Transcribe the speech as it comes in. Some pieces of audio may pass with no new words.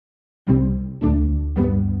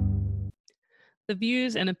The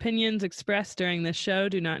views and opinions expressed during this show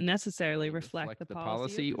do not necessarily reflect the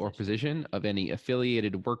policy or position of any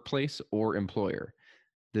affiliated workplace or employer.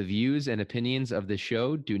 The views and opinions of this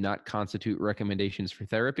show do not constitute recommendations for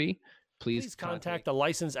therapy. Please contact a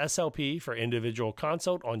licensed SLP for individual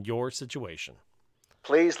consult on your situation.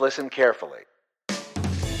 Please listen carefully.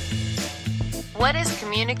 What is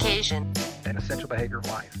communication? An essential behavior of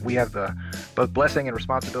life. We have the both blessing and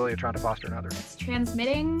responsibility of trying to foster another. It's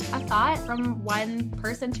transmitting a thought from one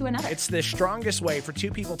person to another. It's the strongest way for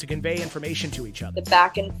two people to convey information to each other. The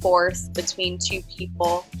back and forth between two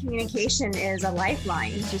people. Communication is a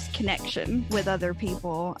lifeline. It's just connection with other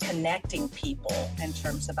people. Connecting people in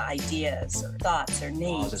terms of ideas or thoughts or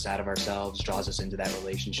needs. Draws us out of ourselves, draws us into that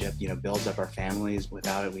relationship, builds up our families.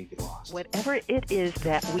 Without it, we'd be lost. Whatever it is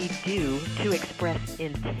that we do to express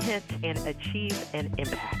intent and achieve an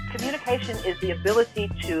impact. Communication is the ability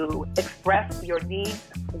to express your needs,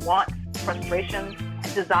 wants, frustrations,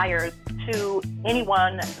 and desires to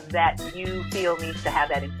anyone that you feel needs to have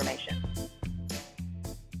that information.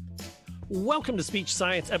 Welcome to Speech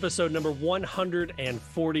Science, episode number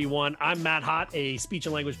 141. I'm Matt Hott, a speech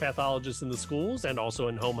and language pathologist in the schools and also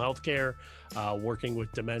in home health care, working with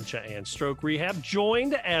dementia and stroke rehab,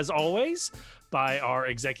 joined, as always, by our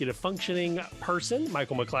executive functioning person,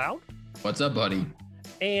 Michael McLeod. What's up, buddy?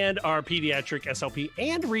 And our pediatric SLP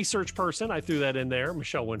and research person, I threw that in there,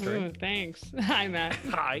 Michelle Winter. Thanks. Hi, Matt.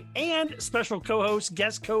 Hi. And special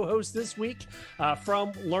guest co-host this week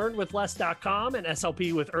from LearnWithLess.com and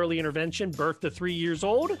SLP with Early Intervention, birth to 3 years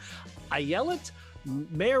old, Ayelet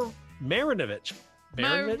Marinovich.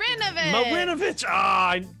 Marinovich.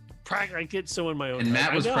 I get so in my own And head.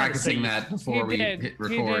 Matt was practicing that before we hit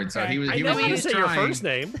record, so he was say your first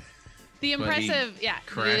name. The impressive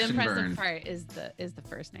part is the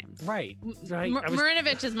first name. Right.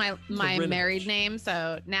 Marinovich is my married name,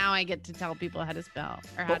 so now I get to tell people how to spell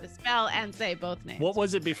and say both names. What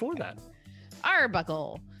was it before that?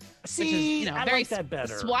 Arbuckle. See, which is, I very like that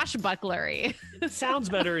better. Swashbucklery. It sounds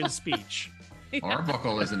better in speech. Yeah.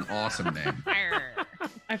 Arbuckle is an awesome name.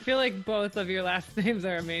 I feel like both of your last names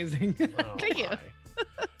are amazing. Thank you.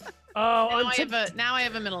 Now I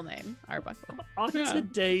have a middle name, Arbuckle. On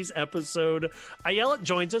today's episode, Ayelet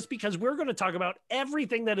joins us because we're going to talk about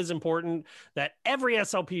everything that is important that every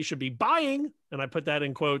SLP should be buying, and I put that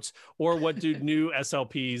in quotes, or what do new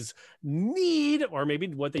SLPs need, or maybe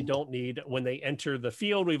what they don't need when they enter the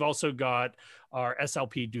field. We've also got our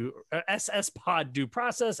SS Pod due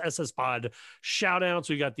process, SS Pod shout outs.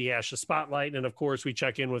 We got the ASHA Spotlight, and of course we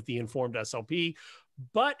check in with the Informed SLP.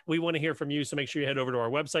 But we want to hear from you, so make sure you head over to our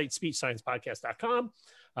website, speechsciencepodcast.com.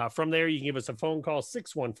 From there, you can give us a phone call,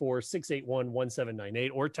 614-681-1798,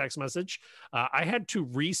 or text message. I had to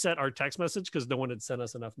reset our text message because no one had sent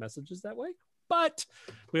us enough messages that way. But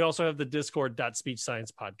we also have the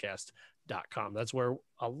discord.speechsciencepodcast.com. That's where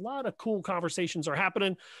a lot of cool conversations are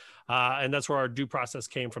happening. And that's where our due process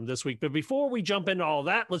came from this week. But before we jump into all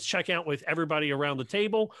that, let's check out with everybody around the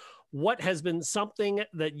table. What has been something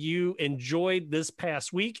that you enjoyed this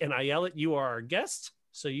past week? And Ayelet, you are our guest,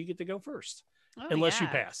 so you get to go first. Unless you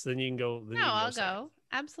pass, then you can go. I'll go.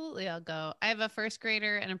 Absolutely, I'll go. I have a first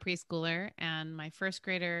grader and a preschooler, and my first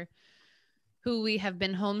grader, who we have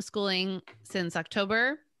been homeschooling since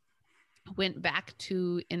October, went back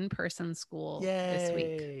to in-person school this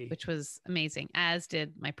week, which was amazing, as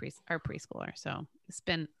did our preschooler. So it's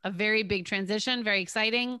been a very big transition, very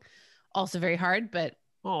exciting, also very hard, but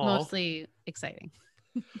mostly exciting.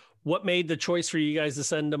 What made the choice for you guys to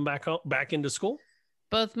send them back into school?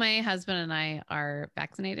 Both my husband and I are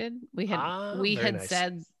vaccinated. We had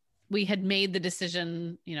said we had made the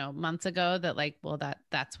decision, months ago that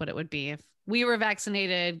that's what it would be if we were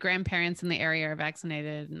vaccinated, grandparents in the area are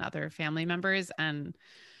vaccinated, and other family members. And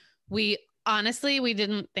we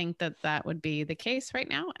didn't think that would be the case right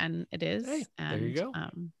now, and it is. Hey, and there you go.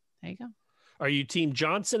 There you go. Are you team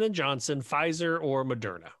Johnson & Johnson, Pfizer, or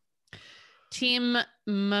Moderna? Team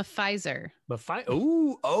Pfizer.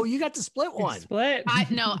 Oh, you got to split one.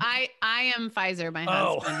 I am Pfizer. My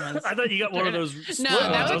husband was. I thought you got one of those. No,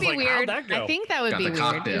 that would be weird. I think that would be weird.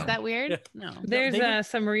 Cocktail. Is that weird? No. There's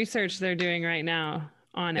some research they're doing right now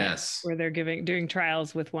on it, where they're doing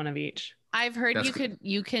trials with one of each. I've heard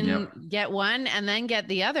you can get one and then get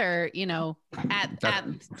the other, at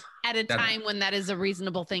a time when that is a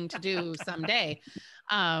reasonable thing to do someday.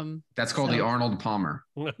 That's called the Arnold Palmer.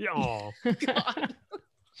 Oh, God.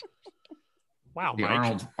 Wow, the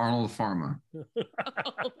Mike. Arnold Pharma.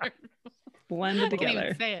 Blended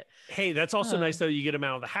together. Say it. Hey, that's also nice though. You get them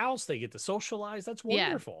out of the house, they get to socialize. That's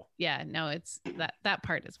wonderful. Yeah, no, it's that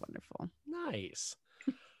part is wonderful. Nice.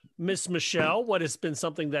 Miss Michelle, what has been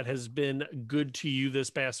something that has been good to you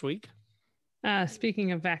this past week?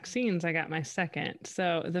 Speaking of vaccines, I got my second.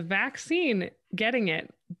 So the vaccine, getting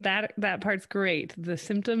it, that part's great. The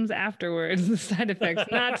symptoms afterwards, the side effects,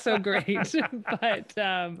 not so great. But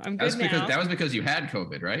I'm good now. That was because you had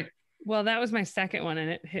COVID, right? Well, that was my second one,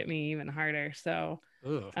 and it hit me even harder. So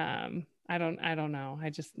I don't know.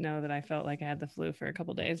 I just know that I felt like I had the flu for a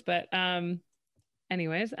couple days. But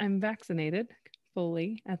anyways, I'm vaccinated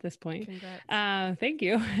fully at this point. Congrats. Thank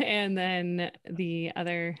you. And then the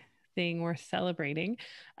other thing we're celebrating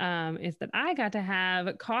is that I got to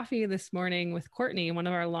have coffee this morning with Courtney, one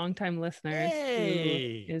of our longtime listeners,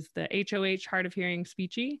 who is the HOH Hard of Hearing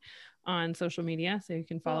Speechy on social media. So you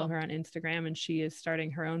can follow her on Instagram, and she is starting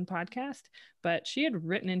her own podcast. But she had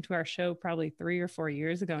written into our show probably 3 or 4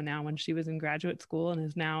 years ago now, when she was in graduate school, and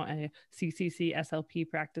is now a CCC SLP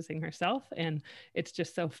practicing herself. And it's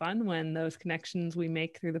just so fun when those connections we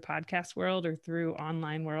make through the podcast world or through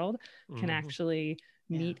online world can actually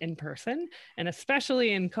meet in person. And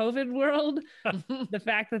especially in COVID world, the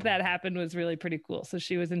fact that happened was really pretty cool. So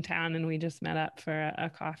she was in town, and we just met up for a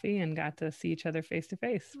coffee and got to see each other face to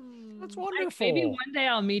face. That's wonderful. Maybe one day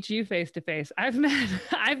I'll meet you face to face. I've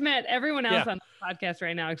met everyone else on the podcast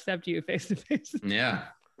right now except you face to face. Yeah.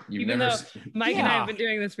 Mike and I have been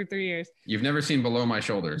doing this for 3 years. You've never seen below my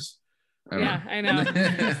shoulders. Yeah, I know.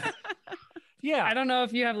 Yeah. I don't know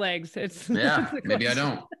if you have legs. Maybe I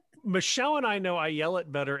don't. Michelle and I know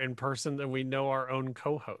Ayelet better in person than we know our own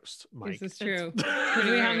co-host, Mike. This is true. Because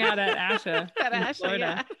we hung out at ASHA.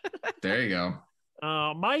 Yeah. There you go.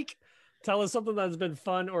 Mike, tell us something that's been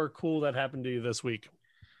fun or cool that happened to you this week.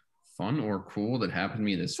 Fun or cool that happened to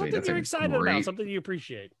me this week? Something you're excited about, something you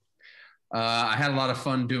appreciate. I had a lot of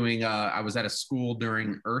fun doing, I was at a school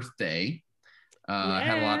during Earth Day.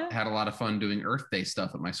 Had a lot of fun doing Earth Day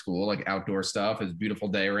stuff at my school, like outdoor stuff. It's a beautiful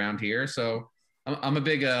day around here. So I'm a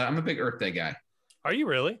big Earth Day guy. Are you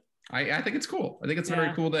really? I think it's cool. I think it's a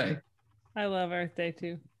very cool day. I love Earth Day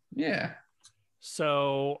too. Yeah.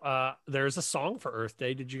 So there's a song for Earth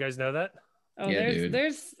Day. Did you guys know that? Oh, yeah,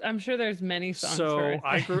 there's I'm sure there's many songs. So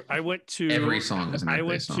I went to every song is an Earth Day I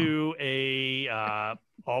went song. to a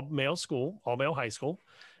all male high school,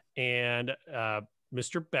 and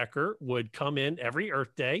Mr. Becker would come in every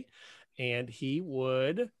Earth Day, and he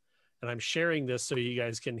would, and I'm sharing this so you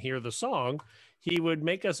guys can hear the song. He would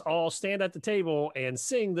make us all stand at the table and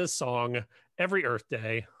sing this song every Earth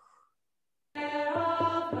Day.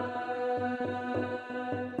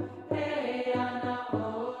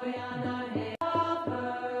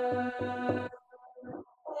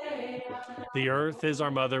 The earth is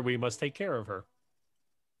our mother. We must take care of her.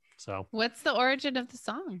 So what's the origin of the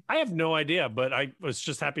song? I have no idea, but I was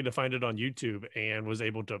just happy to find it on YouTube and was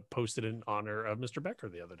able to post it in honor of Mr. Becker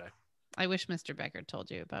the other day. I wish Mr. Becker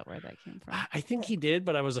told you about where that came from. I think he did,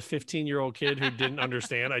 but I was a 15-year-old kid who didn't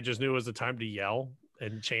understand. I just knew it was the time to yell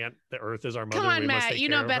and chant, the earth is our mother. Come on, we must Matt, take you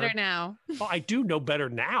care know of better her. now. Well, I do know better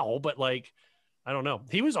now, but like, I don't know.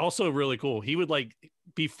 He was also really cool. He would like,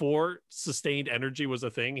 before sustained energy was a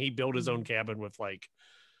thing, he built his own cabin with like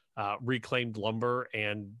reclaimed lumber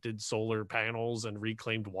and did solar panels and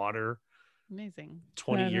reclaimed water. Amazing.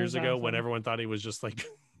 20 years ago, when everyone thought he was just like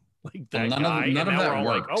that none guy. Of that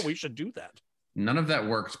worked. Like, oh, we should do that. None of that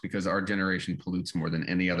works because our generation pollutes more than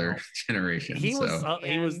any other generation. He was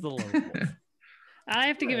the lone wolf. I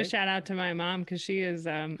have to give a shout out to my mom because she is,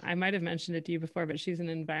 I might have mentioned it to you before, but she's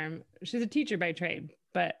she's a teacher by trade,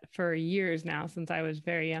 but for years now, since I was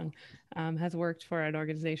very young, has worked for an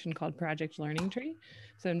organization called Project Learning Tree,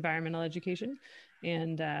 so environmental education,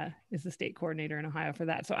 and is the state coordinator in Ohio for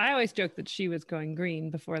that. So I always joke that she was going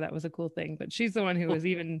green before that was a cool thing, but she's the one who was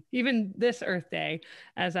even this Earth Day,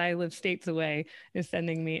 as I live states away, is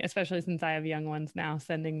sending me, especially since I have young ones now,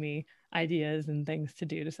 sending me ideas and things to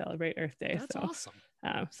do to celebrate Earth Day. That's awesome.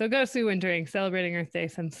 So go Sue Wintering, celebrating Earth Day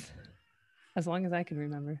since as long as I can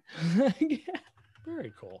remember. Yeah.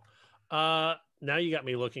 Very cool. Now you got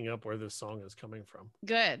me looking up where this song is coming from.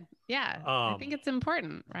 Good. Yeah. I think it's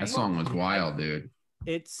important, right? That song was wild, dude.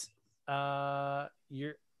 It's anyway,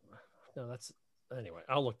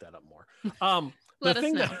 I'll look that up more. Let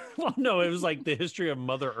us know. No, it was like the history of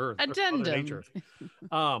Mother Earth. Addendum.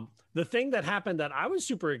 The thing that happened that I was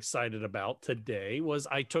super excited about today was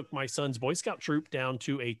I took my son's Boy Scout troop down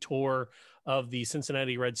to a tour of the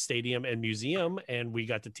Cincinnati Reds Stadium and Museum, and we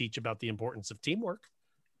got to teach about the importance of teamwork.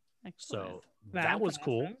 Excellent. So that was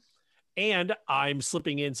cool. And I'm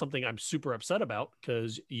slipping in something I'm super upset about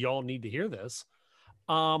because y'all need to hear this.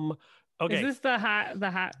 Okay. Is this the hot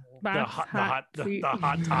box? The hot topic? The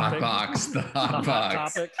hot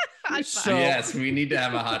box. Yes, we need to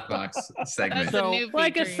have a hot box segment. That's a new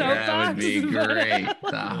like a feature. soapbox. That would be great.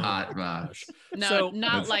 The hot box. No, So,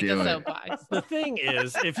 not let's like do a it. soapbox. The thing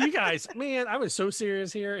is, if you guys, man, I was so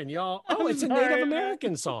serious here, and y'all, oh, it's a sorry, Native man.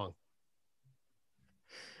 American song.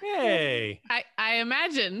 Hey, I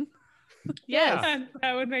imagine. Yes.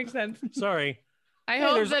 That would make sense. sorry. I Hey,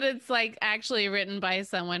 hope there's- that it's like actually written by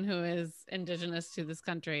someone who is indigenous to this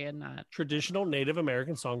country and not. Traditional Native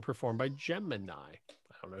American song performed by Gemini.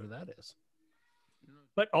 I don't know who that is.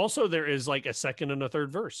 But also there is like a second and a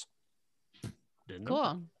third verse. Didn't know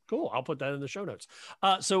that. Cool. I'll put that in the show notes.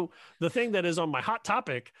 So the thing that is on my hot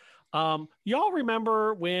topic, y'all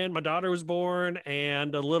remember when my daughter was born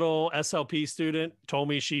and a little SLP student told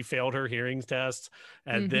me she failed her hearing test,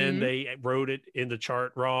 and then they wrote it in the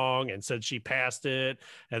chart wrong and said she passed it.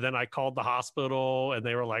 And then I called the hospital and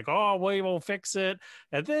they were like, oh, we will fix it.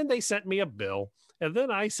 And then they sent me a bill. And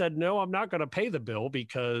then I said, no, I'm not going to pay the bill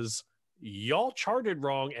because y'all charted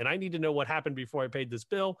wrong. And I need to know what happened before I paid this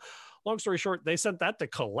bill. Long story short, they sent that to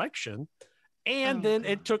collection. And then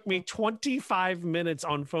it took me 25 minutes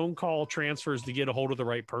on phone call transfers to get a hold of the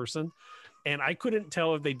right person. And I couldn't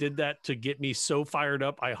tell if they did that to get me so fired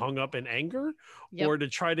up I hung up in anger or to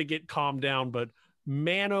try to get calmed down. But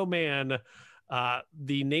man, oh man,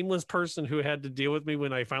 the nameless person who had to deal with me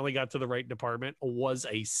when I finally got to the right department was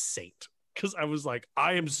a saint. Because I was like,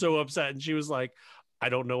 I am so upset. And she was like, I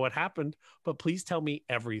don't know what happened, but please tell me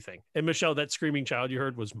everything. And Michelle, that screaming child you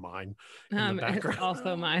heard was mine. In the background. It's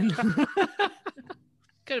also mine.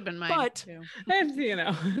 Could have been mine. But too. And,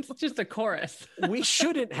 it's just a chorus. We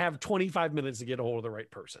shouldn't have 25 minutes to get a hold of the right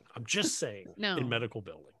person. I'm just saying. No. In medical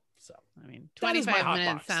billing. So I mean, that is my 25 hot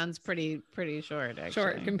minutes box. sounds pretty short. Actually.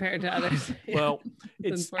 Short compared to others. Well,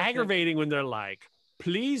 it's aggravating when they're like,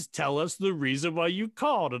 please tell us the reason why you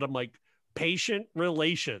called. And I'm like, patient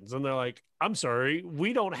relations. And they're like, I'm sorry,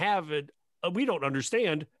 we don't have it. We don't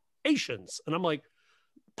understand Asians. And I'm like,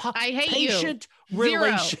 I hate patient you. Zero.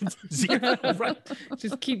 relations. Zero. Right.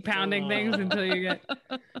 Just keep pounding things until you get.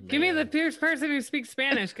 Give me the first person who speaks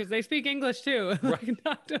Spanish because they speak English too. Like,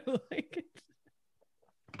 not to like it.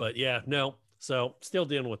 But yeah, no. So still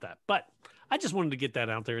dealing with that. But I just wanted to get that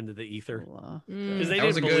out there into the ether. Because they That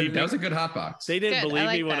was a didn't believe good. me. That was a good hot box. They didn't Good, believe I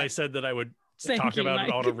like me when that. I said that I would Thank talk you, about it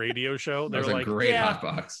Mike. on a radio show. They That was were a like, great yeah, hot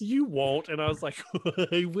box. you won't. And I was like,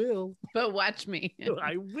 I will. But watch me.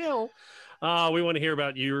 I will. We want to hear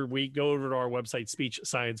about your week. Go over to our website,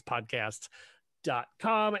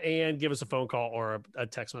 speechsciencepodcast.com, and give us a phone call or a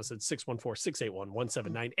text message,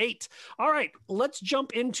 614-681-1798. All right, let's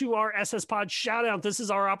jump into our SS Pod shout out. This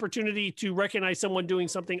is our opportunity to recognize someone doing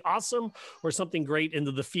something awesome or something great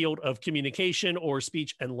into the field of communication or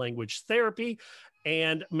speech and language therapy.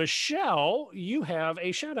 And Michelle, you have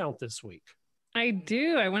a shout out this week. I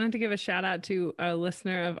do. I wanted to give a shout out to a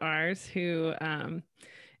listener of ours who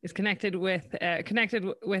is connected with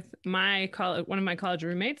my one of my college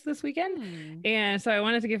roommates this weekend. And so I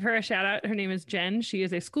wanted to give her a shout out. Her name is Jen. She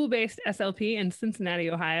is a school-based SLP in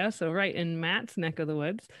Cincinnati, Ohio. So right in Matt's neck of the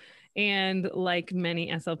woods. And like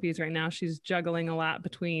many SLPs right now, she's juggling a lot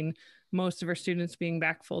between most of her students being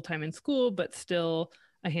back full-time in school, but still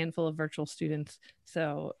a handful of virtual students.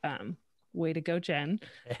 So way to go, Jen.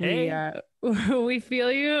 Hey. We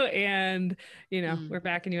feel you, and we're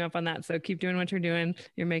backing you up on that. So keep doing what you're doing.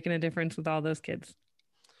 You're making a difference with all those kids.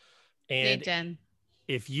 And Hey, Jen.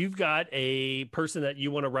 if you've got a person that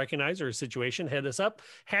you want to recognize or a situation, hit us up.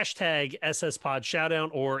 Hashtag SSPod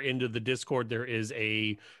shoutout, or into the Discord. There is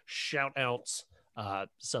a shout outs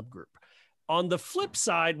subgroup. On the flip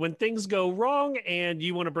side, when things go wrong and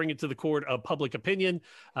you want to bring it to the court of public opinion,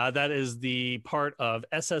 that is the part of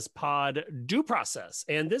SS Pod due process.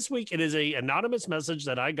 And this week it is a anonymous message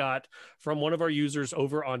that I got from one of our users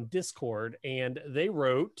over on Discord. And they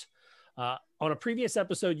wrote, on a previous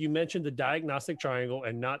episode, you mentioned the diagnostic triangle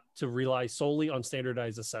and not to rely solely on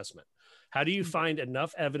standardized assessment. How do you find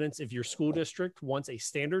enough evidence if your school district wants a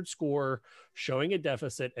standard score showing a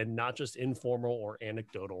deficit and not just informal or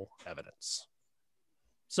anecdotal evidence?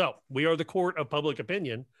 So we are the court of public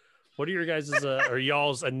opinion. What are your guys' or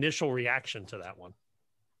y'all's initial reaction to that one?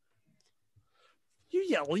 You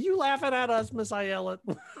yell. You laughing at us, Miss Ayelet?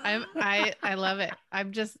 I love it.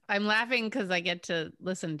 I'm laughing because I get to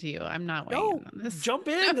listen to you. I'm not waiting on this. Jump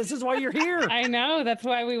in. This is why you're here. I know. That's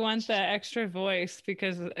why we want the extra voice,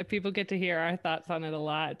 because people get to hear our thoughts on it a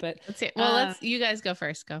lot. But let's see. Well, you guys go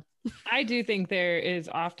first. Go. I do think there is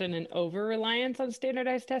often an over-reliance on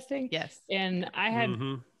standardized testing. Yes. And I had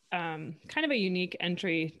kind of a unique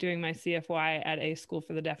entry doing my CFY at a school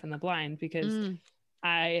for the deaf and the blind, because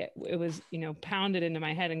it was, pounded into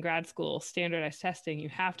my head in grad school, standardized testing, you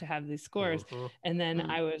have to have these scores. And then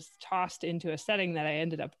I was tossed into a setting that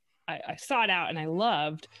I sought out and I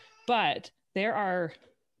loved, but there are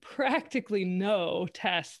practically no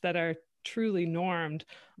tests that are truly normed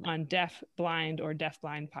on deaf, blind, or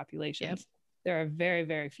deaf-blind populations. There are very,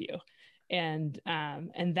 very few. And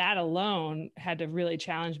that alone had to really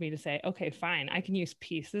challenge me to say, okay, fine, I can use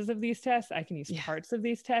pieces of these tests. I can use parts of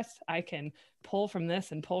these tests. I can pull from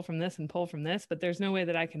this and pull from this and pull from this, but there's no way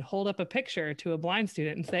that I can hold up a picture to a blind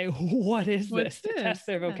student and say, what is this? To test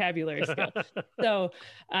their vocabulary skill. So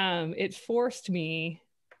it forced me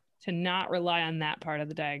to not rely on that part of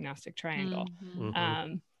the diagnostic triangle.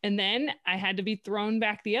 And then I had to be thrown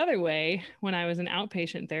back the other way when I was in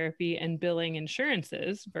outpatient therapy and billing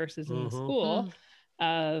insurances versus in the school,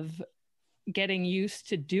 of getting used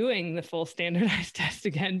to doing the full standardized test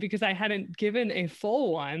again, because I hadn't given a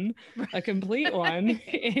full one, a complete one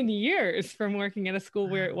in years from working at a school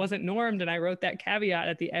where it wasn't normed. And I wrote that caveat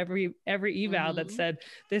at the every eval that said,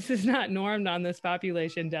 this is not normed on this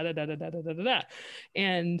population, da da da da da da da da.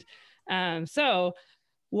 And so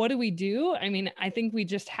what do we do? I mean, I think we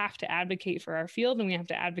just have to advocate for our field, and we have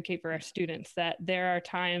to advocate for our students that there are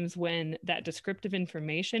times when that descriptive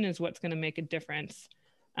information is what's going to make a difference,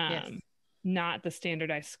 not the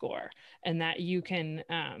standardized score. And that you can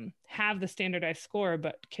have the standardized score,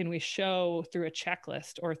 but can we show through a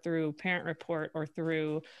checklist or through parent report or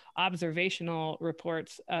through observational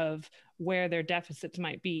reports of where their deficits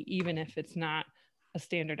might be, even if it's not a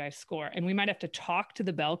standardized score. And we might have to talk to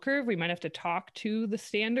the bell curve. We might have to talk to the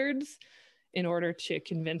standards in order to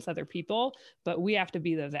convince other people, but we have to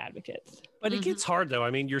be those advocates. But it gets hard though. I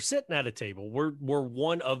mean, you're sitting at a table. We're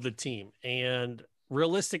one of the team. And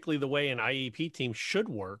realistically, the way an IEP team should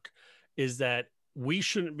work is that we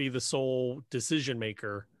shouldn't be the sole decision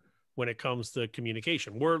maker when it comes to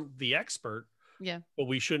communication. We're the expert, but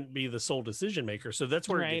we shouldn't be the sole decision maker. So that's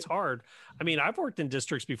where it gets hard. I mean, I've worked in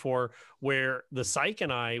districts before where the psych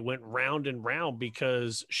and I went round and round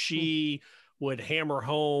because she would hammer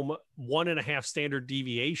home 1.5 standard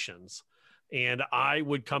deviations. And I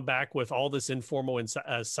would come back with all this informal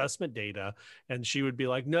assessment data. And she would be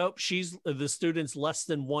like, nope, the student's less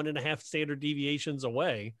than 1.5 standard deviations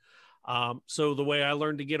away. So the way I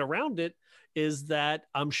learned to get around it is that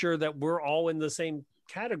I'm sure that we're all in the same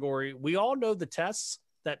category. We all know the tests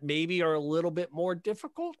that maybe are a little bit more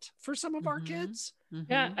difficult for some of our kids.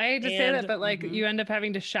 Yeah, I hate to say that, but like you end up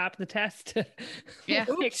having to shop the test to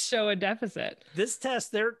show a deficit. This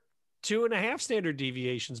test, they're 2.5 standard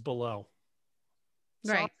deviations below.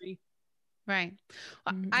 Right.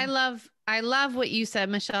 I love what you said,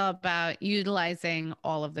 Michelle, about utilizing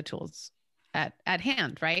all of the tools at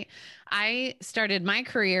hand, right? I started my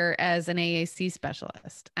career as an AAC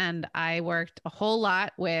specialist, and I worked a whole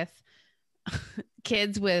lot with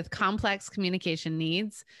kids with complex communication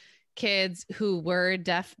needs, kids who were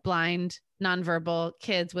deaf, blind, nonverbal,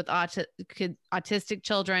 kids with autistic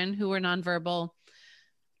children who were nonverbal.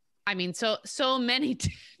 I mean, so many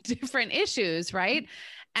different issues, right?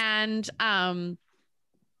 And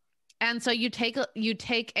so you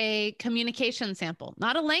take a communication sample,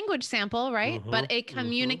 not a language sample, right? But a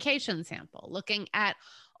communication sample, looking at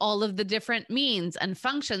all of the different means and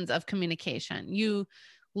functions of communication. You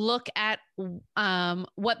look at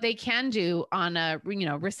what they can do on a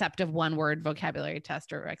receptive one-word vocabulary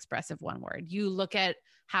test or expressive one word. You look at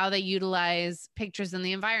how they utilize pictures in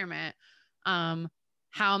the environment.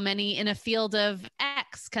 How many in a field of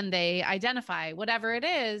X can they identify, whatever it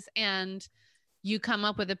is, and you come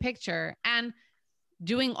up with a picture. And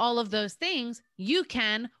doing all of those things, you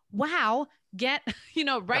can, get,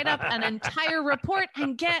 write up an entire report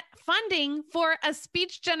and get funding for a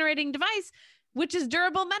speech generating device, which is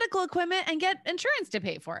durable medical equipment, and get insurance to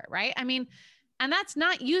pay for it, right? I mean, and that's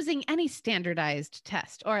not using any standardized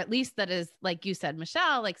test, or at least that is, like you said,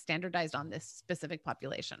 Michelle, like standardized on this specic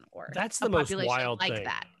population, or that's the most wild like thing.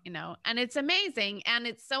 That, and it's amazing. And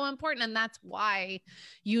it's so important. And that's why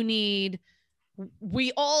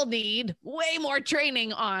we all need way more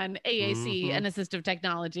training on AAC and assistive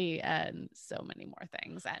technology and so many more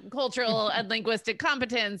things, and cultural and linguistic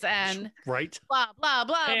competence and blah, blah,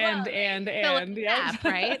 blah, and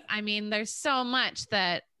right? I mean, there's so much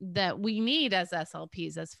that we need as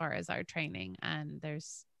SLPs as far as our training. And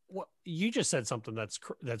there's, well, you just said something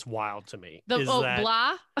that's wild to me.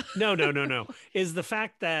 Blah? No. Is the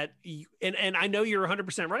fact that, and I know you're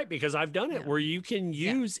 100% right, because I've done it, where you can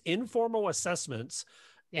use informal assessments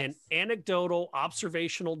and anecdotal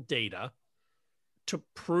observational data to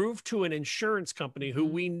prove to an insurance company who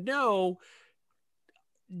we know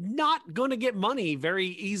not going to get money very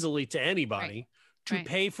easily to anybody, to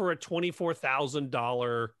pay for a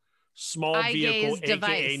 $24,000 small eye vehicle, gaze aka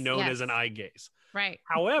device. known as an eye gaze. Right.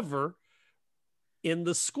 However, in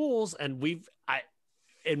the schools, and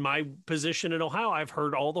in my position in Ohio, I've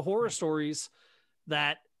heard all the horror stories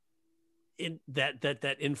that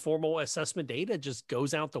that informal assessment data just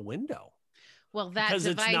goes out the window. Well, that because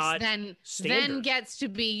device then gets to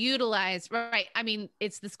be utilized, right? I mean,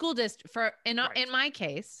 it's the school district in my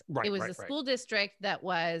case, it was the school district that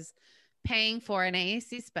was paying for an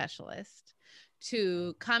AAC specialist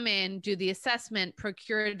to come in, do the assessment,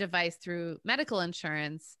 procure a device through medical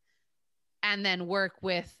insurance, and then work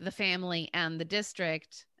with the family and the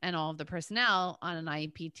district and all of the personnel on an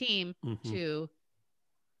IEP team to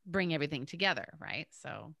bring everything together, right?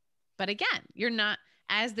 So, but again, you're not,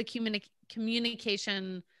 as the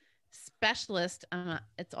communication specialist,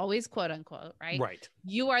 it's always quote unquote, right? Right.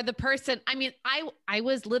 You are the person. I mean, I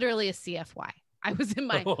was literally a CFY. I was in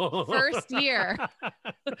my first year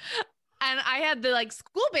and I had the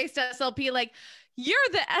school-based SLP, you're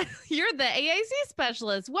the AAC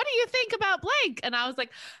specialist. What do you think about blank? And I was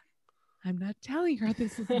like, I'm not telling her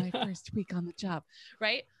this is my first week on the job.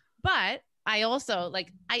 Right. But I also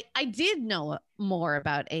I did know more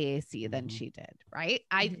about AAC than she did. Right.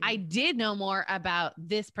 I did know more about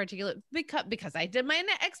this particular because I did my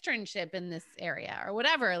externship in this area or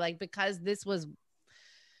whatever, because this was,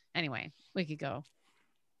 anyway, we could go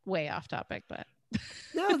way off topic, but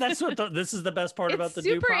no, that's what this is the best part about the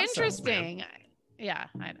due process. Super interesting. Man. Yeah,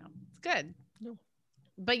 I know. It's good. No.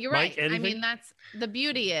 But you're Mike, right. anything? I mean, that's the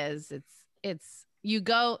beauty is it's you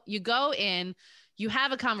go in, you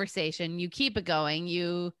have a conversation, you keep it going.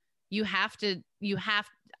 You have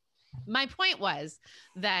my point was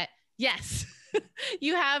that yes,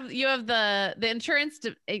 you have the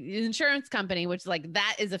insurance company, which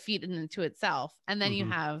that is a feat into itself. And then you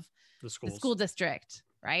have the school district,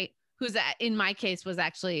 right? Who's in my case was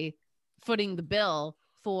actually footing the bill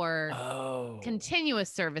for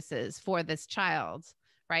continuous services for this child,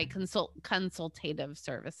 right? Consultative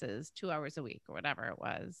services, 2 hours a week or whatever it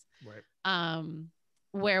was. Right.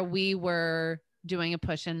 Where we were doing a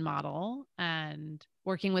push-in model and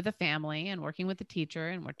working with a family and working with the teacher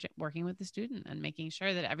and working with the student and making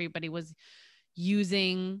sure that everybody was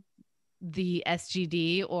using the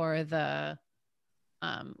SGD or the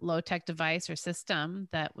low-tech device or system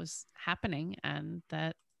that was happening, and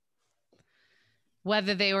that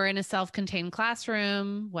whether they were in a self-contained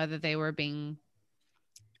classroom, whether it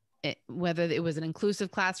was an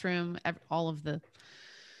inclusive classroom, all of the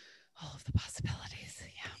possibilities.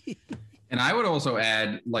 Yeah. And I would also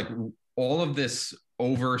add, all of this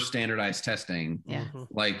over standardized testing,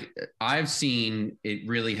 I've seen it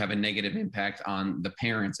really have a negative impact on the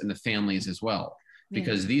parents and the families as well,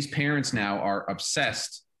 because these parents now are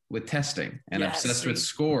obsessed with testing and obsessed with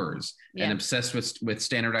scores and obsessed with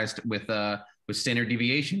standardized, with standard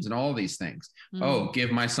deviations and all these things. Oh,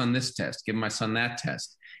 give my son this test, give my son that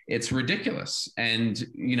test. It's ridiculous. And,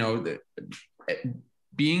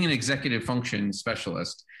 being an executive function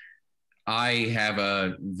specialist, I have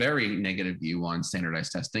a very negative view on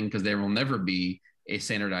standardized testing because there will never be a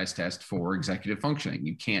standardized test for executive functioning.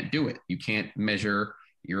 You can't do it. You can't measure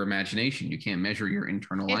your imagination. You can't measure your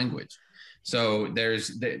internal language. So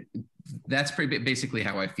that's basically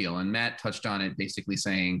how I feel. And Matt touched on it, basically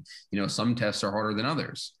saying, some tests are harder than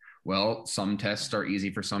others. Well, some tests are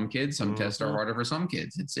easy for some kids. Some tests are harder for some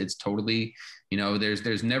kids. It's totally,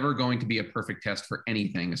 there's never going to be a perfect test for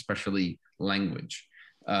anything, especially language.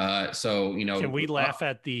 Can we laugh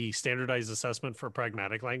at the standardized assessment for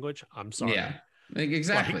pragmatic language? I'm sorry. Yeah,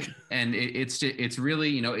 exactly. And it's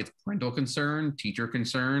really, it's parental concern, teacher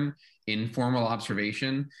concern, informal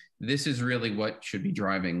observation. This is really what should be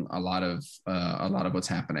driving a lot of what's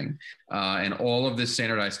happening. And all of this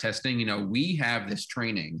standardized testing, we have this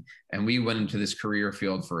training and we went into this career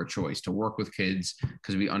field for a choice to work with kids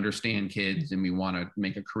because we understand kids and we want to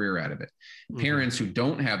make a career out of it. Parents who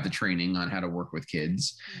don't have the training on how to work with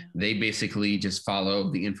kids, they basically just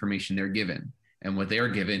follow the information they're given. And what they're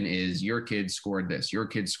given is your kid scored this, your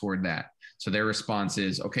kid scored that. So their response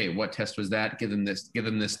is, okay, what test was that? Give them this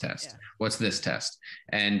test. Yeah. What's this test?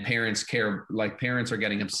 And parents are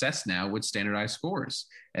getting obsessed now with standardized scores.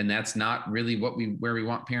 And that's not really where we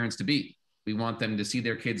want parents to be. We want them to see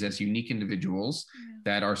their kids as unique individuals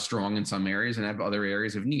that are strong in some areas and have other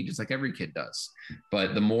areas of need, just like every kid does.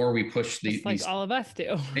 But the more we push these, all of us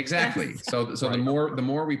do. Exactly. So right. the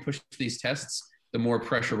more we push these tests, the more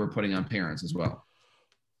pressure we're putting on parents as well.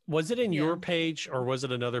 Was it in your page or was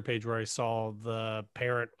it another page where I saw the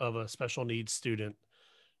parent of a special needs student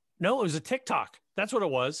No, it was a TikTok. That's what it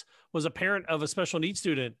was a parent of a special needs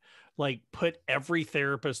student, like put every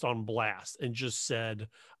therapist on blast and just said,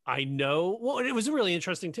 I know. Well, it was a really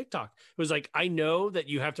interesting TikTok. It was like, I know that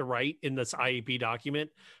you have to write in this IEP document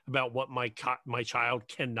about what my child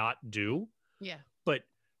cannot do. Yeah. But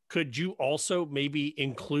could you also maybe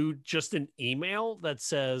include just an email that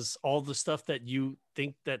says all the stuff that you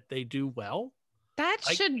think that they do well? That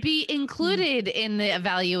should be included in the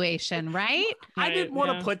evaluation, right? I didn't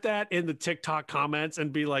want to put that in the TikTok comments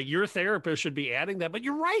and be like, your therapist should be adding that. But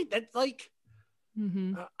you're right. That's like,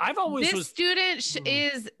 I've always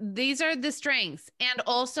these are the strengths. And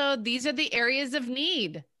also these are the areas of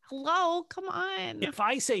need. Hello, come on. If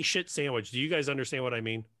I say shit sandwich, do you guys understand what I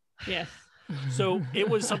mean? Yes. So it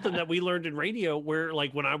was something that we learned in radio where,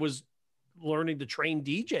 like, when I was learning to train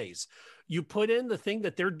DJs, you put in the thing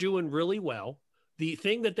that they're doing really well, the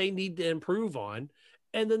thing that they need to improve on,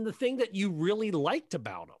 and then the thing that you really liked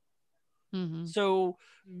about them. So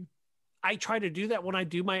I try to do that when I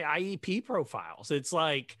do my IEP profiles. It's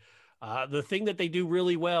like the thing that they do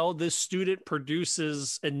really well, this student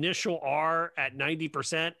produces initial R at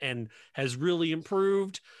 90% and has really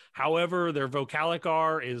improved. However, their vocalic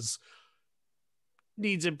R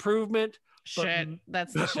needs improvement. Shit,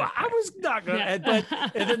 that's the shit. I was not gonna,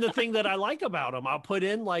 and then the thing that I like about them, I'll put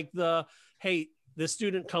in like hey, this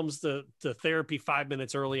student comes to therapy 5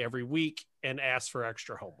 minutes early every week and asks for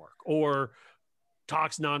extra homework, or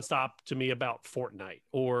talks nonstop to me about Fortnite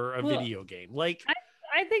or a video game. Like,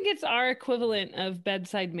 I think it's our equivalent of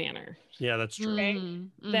bedside manner. Yeah, that's true. Right?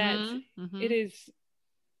 That it is.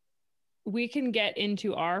 We can get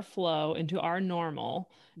into our flow, into our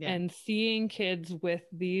normal, and seeing kids with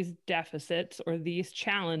these deficits or these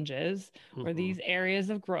challenges or these areas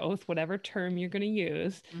of growth, whatever term you're going to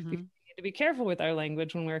use. We need to be careful with our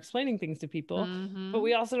language when we're explaining things to people, but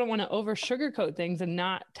we also don't want to over sugarcoat things and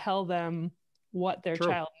not tell them what their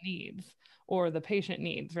child needs or the patient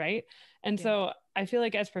needs, right? And so I feel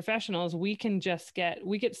like as professionals, we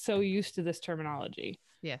get so used to this terminology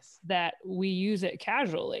that we use it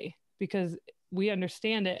casually, because we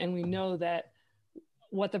understand it and we know that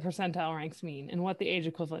what the percentile ranks mean and what the age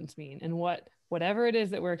equivalents mean and whatever it is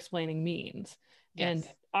that we're explaining means. And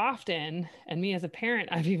often, and me as a parent,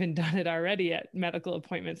 I've even done it already at medical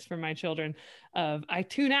appointments for my children, I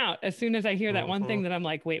tune out as soon as I hear that one thing that I'm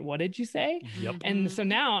like, wait, what did you say? And so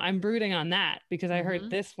now I'm brooding on that because I heard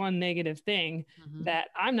this one negative thing that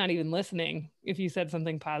I'm not even listening if you said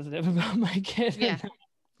something positive about my kid.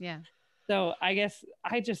 So I guess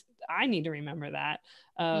I need to remember that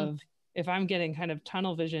of if I'm getting kind of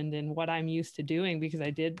tunnel visioned in what I'm used to doing because I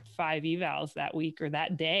did 5 evals that week or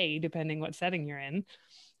that day, depending what setting you're in,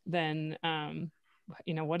 then,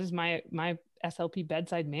 what is my SLP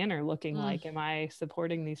bedside manner looking like? Am I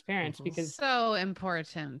supporting these parents? Because so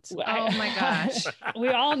important. Oh my gosh. We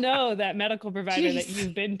all know that medical provider that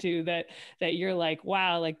you've been to that you're like,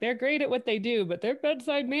 wow, like they're great at what they do, but their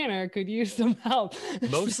bedside manner could use some help.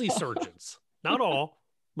 Mostly surgeons, not all,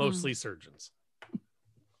 mostly surgeons.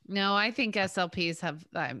 No, I think SLPs have,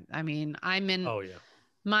 I'm in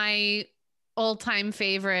my all-time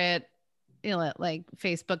favorite, like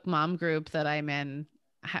Facebook mom group that I'm in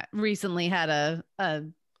recently had a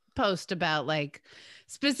post about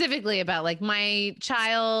specifically about my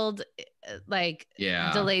child,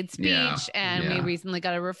 delayed speech. We recently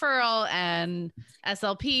got a referral and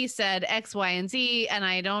SLP said X, Y, and Z. And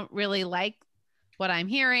I don't really like what I'm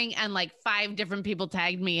hearing. And 5 different people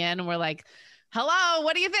tagged me in and were like, hello,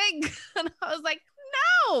 what do you think? And I was like,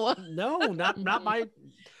 no, not my,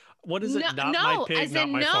 what is it? Not my pig, as not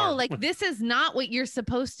in my farm. This is not what you're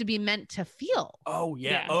supposed to be meant to feel. Oh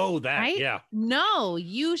yeah. Oh, that, right? No,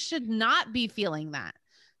 you should not be feeling that.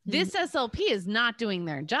 This SLP is not doing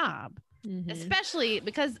their job, especially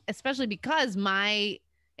because my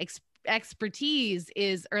expertise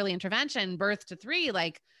is early intervention, birth to 3.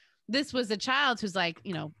 This was a child who's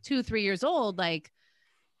 2-3 years old.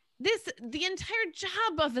 The entire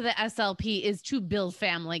job of the SLP is to build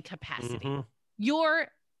family capacity. You're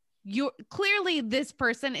clearly this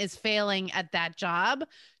person is failing at that job.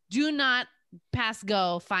 Do not pass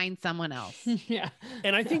go, find someone else.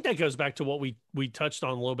 And I think that goes back to what we touched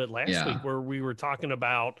on a little bit last week, where we were talking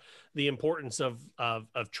about the importance of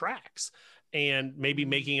tracks and maybe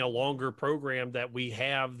making a longer program that we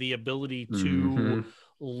have the ability to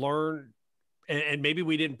learn. And maybe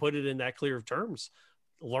we didn't put it in that clear of terms.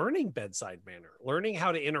 Learning bedside manner, learning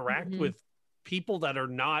how to interact with people that are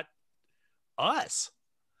not us.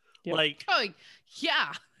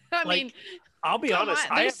 I mean, I'll be honest.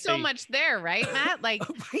 There's so much there, right, Matt? Like,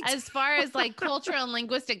 right. As far as like cultural and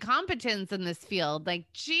linguistic competence in this field, like,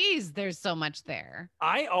 geez, there's so much there.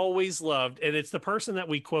 I always loved, and it's the person that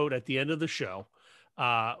we quote at the end of the show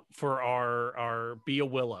for our Be a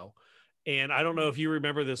Willow. And I don't know if you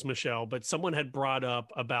remember this, Michelle, but someone had brought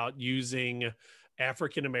up about using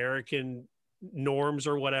African-American norms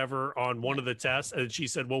or whatever on one of the tests. And she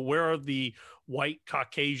said, well, where are the white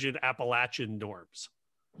Caucasian Appalachian norms?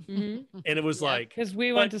 Mm-hmm. And it was like, because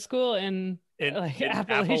we went to school in like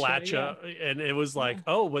Appalachia, and it was like,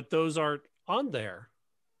 oh, but those aren't on there.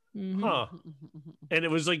 Mm-hmm. Huh. And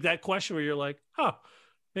it was like that question where you're like, huh,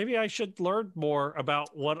 maybe I should learn more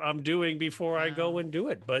about what I'm doing before I go and do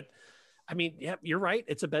it. But I mean, yeah, you're right.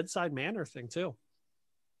 It's a bedside manner thing too.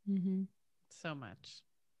 Mm-hmm. So much.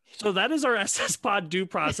 So that is our SS Pod due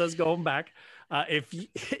process going back. If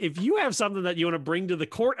you have something that you want to bring to the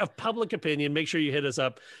court of public opinion, make sure you hit us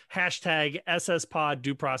up, hashtag SS Pod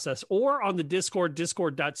due process, or on the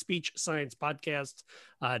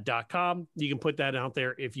discord.speechsciencepodcast.com. You can put that out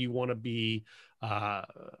there if you want to be, have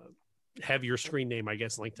your screen name, I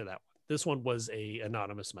guess, linked to that one. This one was a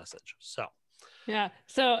anonymous message. So. Yeah.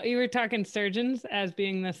 So you were talking surgeons as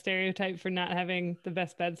being the stereotype for not having the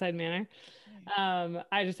best bedside manner.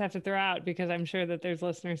 I just have to throw out, because I'm sure that there's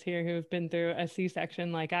listeners here who've been through a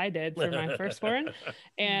C-section like I did for my firstborn.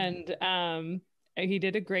 And he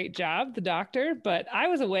did a great job, the doctor, but I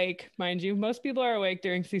was awake, mind you. Most people are awake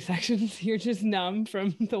during C-sections. You're just numb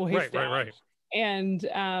from the waist down. Right. And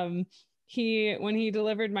when he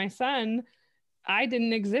delivered my son, I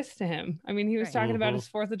didn't exist to him. I mean, he was talking about his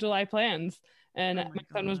 4th of July plans. And my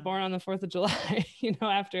son was born on the 4th of July,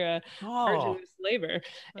 after a arduous labor.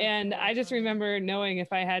 And I just remember knowing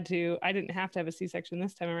if I had to, I didn't have to have a C-section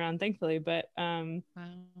this time around, thankfully, but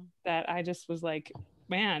that I just was like,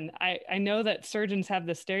 man, I know that surgeons have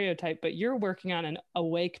the stereotype, but you're working on an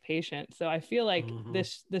awake patient. So I feel like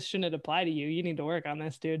this shouldn't apply to you. You need to work on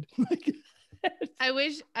this, dude. I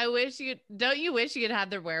wish don't you wish you could have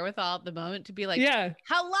the wherewithal at the moment to be like, yeah,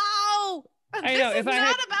 hello. I know, this is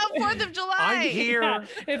not about 4th of July. I'm here. Yeah.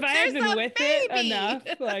 If I had been with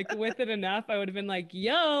it enough, I would have been like,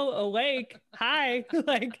 yo, awake, hi.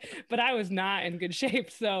 But I was not in good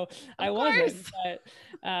shape. So I wasn't.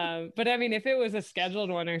 But I mean, if it was a scheduled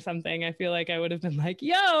one or something, I feel like I would have been like,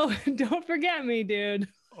 yo, don't forget me, dude.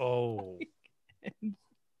 Oh.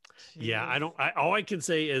 Yeah, all I can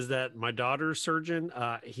say is that my daughter's surgeon,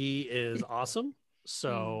 he is awesome.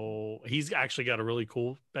 So he's actually got a really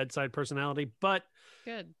cool bedside personality, but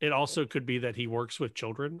it also could be that he works with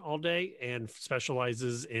children all day and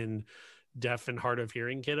specializes in deaf and hard of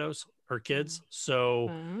hearing kids.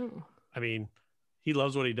 So, I mean, he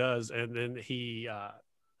loves what he does. And then he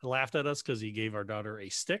laughed at us because he gave our daughter a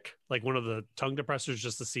stick, like one of the tongue depressors,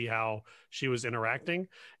 just to see how she was interacting.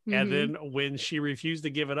 And then when she refused to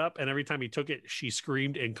give it up, and every time he took it, she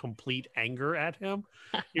screamed in complete anger at him.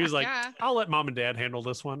 He was like, I'll let mom and dad handle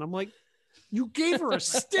this one. I'm like, you gave her a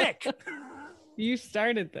stick. You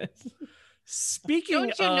started this. Speaking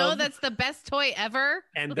Don't you know that's the best toy ever?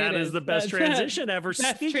 And that is the best transition ever.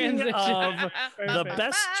 Speaking of the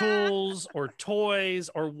best tools or toys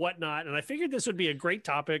or whatnot, and I figured this would be a great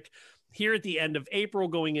topic here at the end of April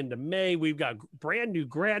going into May. We've got brand new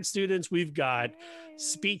grad students. We've got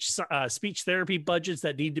speech therapy budgets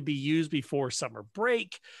that need to be used before summer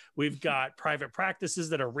break. We've got private practices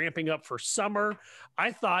that are ramping up for summer.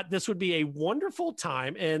 I thought this would be a wonderful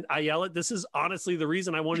time. And Ayelet, this is honestly the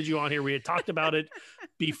reason I wanted you on here. We had talked about it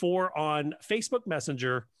before on Facebook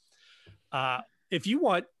Messenger. If you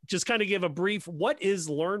want, just kind of give a brief, what is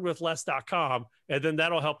learnwithless.com? And then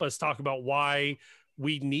that'll help us talk about why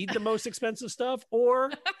we need the most expensive stuff,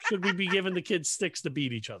 or should we be giving the kids sticks to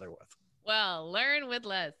beat each other with? Well, learn with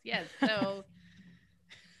less. Yes. So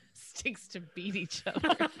sticks to beat each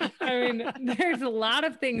other. I mean, there's a lot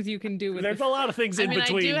of things you can do with There's a lot of things in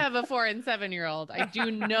between. I do have a 4 and 7-year-old. I do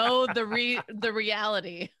know the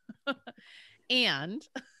reality. And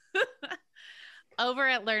over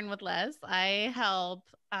at Learn with Less, I help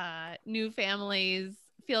new families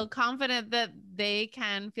feel confident that they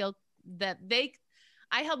can feel that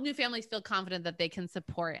I help new families feel confident that they can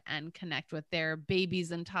support and connect with their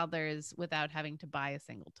babies and toddlers without having to buy a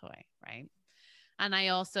single toy, right? And I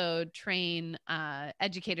also train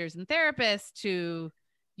educators and therapists to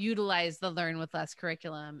utilize the Learn with Less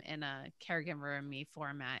curriculum in a caregiver and me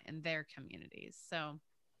format in their communities. So,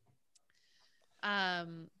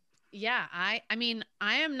 yeah, I mean,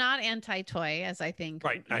 I am not anti-toy, as I think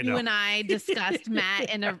you and I discussed, Matt,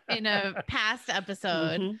 in a past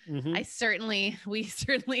episode. We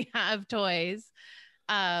certainly have toys.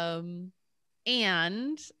 And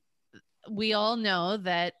we all know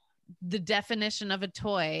that the definition of a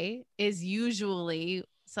toy is usually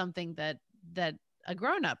something that a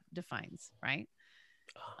grown-up defines, right?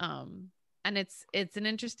 And it's an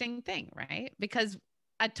interesting thing, right? Because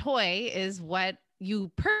a toy is what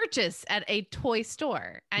you purchase at a toy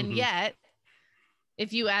store. And yet,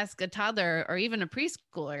 if you ask a toddler or even a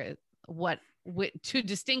preschooler to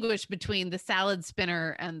distinguish between the salad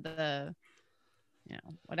spinner and the,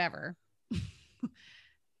 whatever,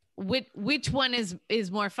 which one is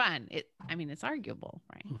more fun? It's arguable,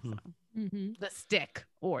 right? So, the stick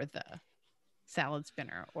or the salad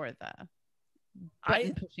spinner or the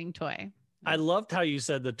button pushing toy. I loved how you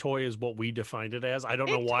said the toy is what we defined it as. I don't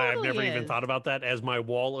know why I've never even thought about that, as my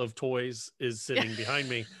wall of toys is sitting behind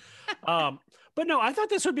me. But no, I thought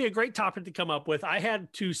this would be a great topic to come up with. I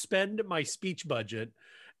had to spend my speech budget,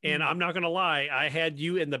 and I'm not going to lie, I had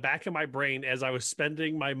you in the back of my brain as I was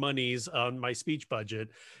spending my monies on my speech budget.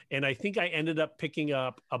 And I think I ended up picking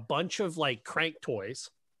up a bunch of like crank toys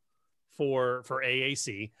for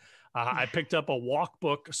AAC. I picked up a walk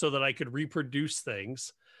book so that I could reproduce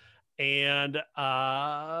things. And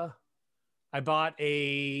I bought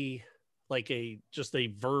just a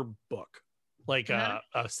verb book, like a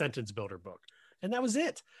sentence builder book. And that was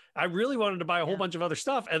it. I really wanted to buy a whole bunch of other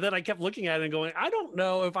stuff. And then I kept looking at it and going, I don't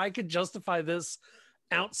know if I could justify this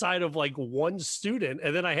outside of like one student.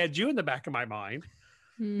 And then I had you in the back of my mind.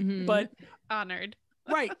 But honored.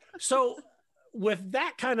 Right. So with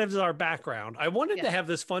that kind of as our background, I wanted to have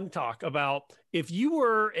this fun talk about if you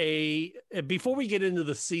were before we get into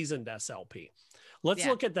the seasoned SLP, let's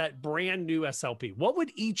look at that brand new SLP. What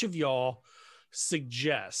would each of y'all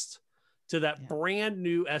suggest to that brand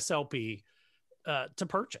new SLP to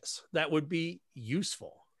purchase that would be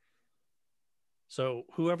useful? So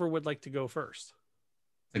whoever would like to go first.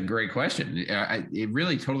 A great question. It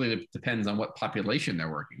really totally depends on what population they're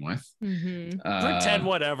working with. Pretend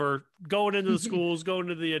whatever, going into the schools, going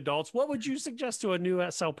to the adults. What would you suggest to a new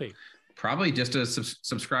SLP? Probably just to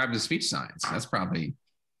subscribe to speech science. That's probably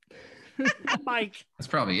Mike. That's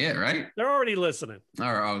probably it, right? They're already listening.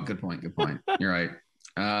 Oh, good point. Good point. You're right.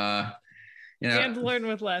 And learn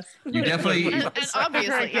with less. You definitely, and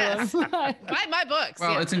obviously, yes. Buy my books.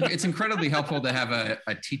 Well, it's incredibly helpful to have a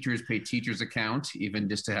teachers pay teachers account, even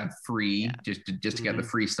just to have free, just to get the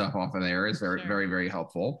free stuff off of there is very, very, very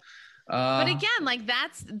helpful. But again, like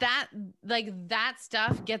that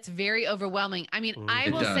stuff gets very overwhelming. I mean,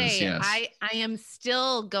 I will say I am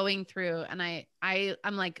still going through, and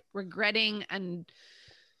I'm like regretting and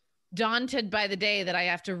daunted by the day that I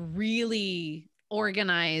have to really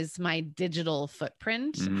organize my digital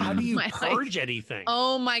footprint. How do you purge anything?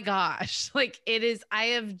 Oh my gosh. Like I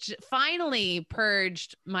have finally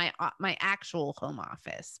purged my actual home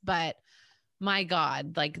office, but my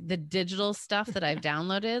God, like the digital stuff that I've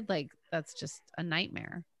downloaded, like that's just a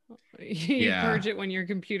nightmare. You purge it when your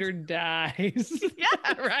computer dies.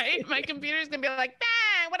 Yeah, right. My computer's gonna be like,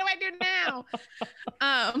 what do I do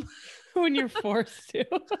now? When you're forced to.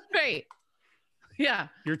 Right. Yeah.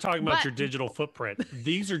 You're talking about your digital footprint.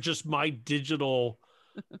 These are just my digital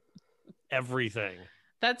everything.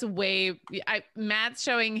 That's Matt's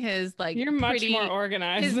showing his like you're much more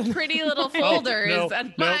organized. His pretty little folders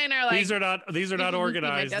and mine are like these are not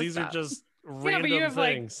organized. These are just random but you have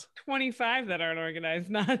things. Like 25 that aren't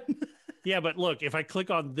organized, not Yeah, but look, if I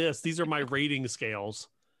click on this, these are my rating scales,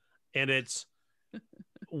 and it's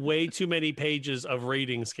way too many pages of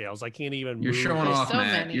rating scales. I can't even You're showing off,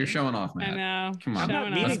 Matt. You're showing off, Matt. I know. Come on.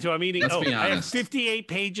 I'm not meaning to. I'm meaning. Let's be I have honest. 58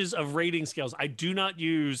 pages of rating scales. I do not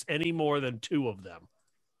use any more than 2 of them.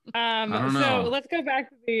 I don't so know. let's go back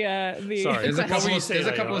to the Sorry. There's a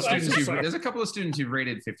couple of students who've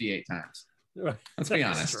rated 58 times. Let's be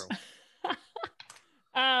honest. True.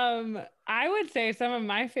 I would say some of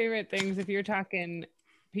my favorite things, if you're talking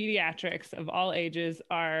pediatrics of all ages,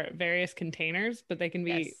 are various containers, but they can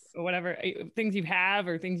be whatever things you have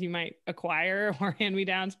or things you might acquire or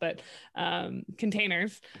hand-me-downs, but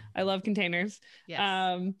containers. I love containers.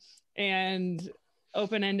 Yes. And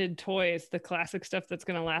open-ended toys, the classic stuff that's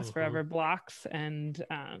going to last forever, blocks and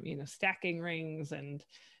stacking rings and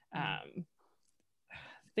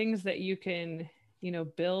things that you can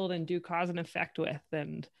build and do cause and effect with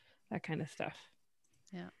and that kind of stuff.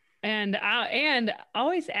 Yeah. And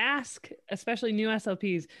always ask, especially new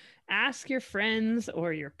SLPs, ask your friends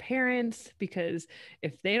or your parents, because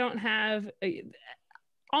if they don't have,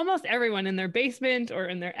 almost everyone in their basement or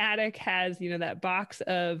in their attic has, that box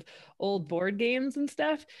of old board games and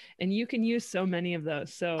stuff, and you can use so many of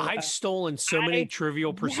those. So I've stolen so many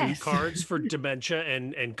Trivial Pursuit cards for dementia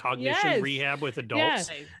and cognition rehab with adults.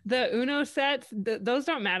 Yeah. The Uno sets, those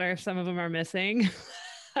don't matter if some of them are missing.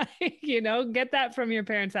 Get that from your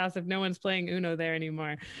parents' house if no one's playing Uno there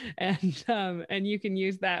anymore. And you can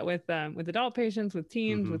use that with adult patients, with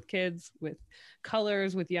teens, with kids, with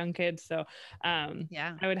colors, with young kids. So I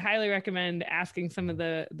would highly recommend asking some of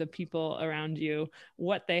the people around you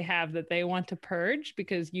what they have that they want to purge,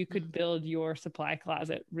 because you could build your supply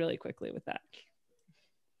closet really quickly with that.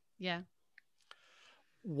 Yeah.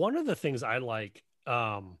 One of the things I like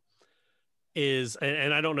is,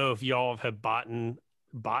 and I don't know if y'all have bought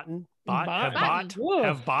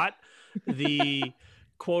the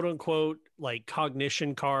quote unquote like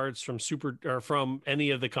cognition cards from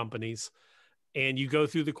any of the companies, and you go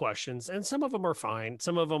through the questions, and some of them are fine.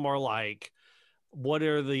 Some of them are like, what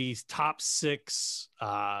are the top 6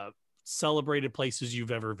 celebrated places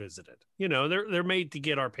you've ever visited? They're made to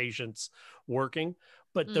get our patients working,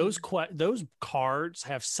 but those cards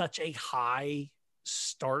have such a high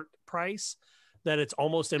start price that it's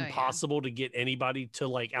almost impossible to get anybody to,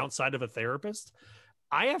 like, outside of a therapist.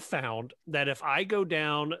 I have found that if I go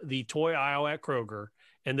down the toy aisle at Kroger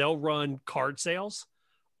and they'll run card sales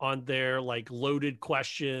on their like loaded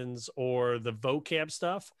questions or the vocab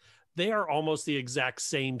stuff, they are almost the exact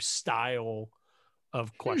same style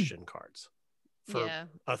of question cards for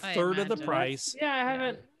a third of the price.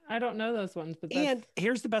 I don't know those ones, but and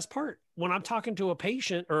here's the best part. When I'm talking to a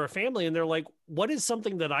patient or a family and they're like, what is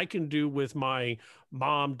something that I can do with my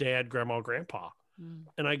mom, dad, grandma, grandpa?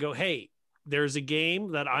 And I go, hey, there's a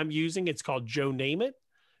game that I'm using. It's called Joe Name It.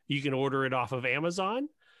 You can order it off of Amazon,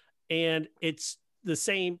 and it's the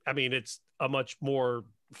same. I mean, it's a much more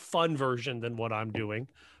fun version than what I'm doing,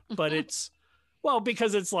 but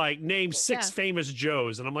because it's like name 6 famous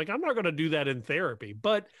Joes. And I'm like, I'm not going to do that in therapy,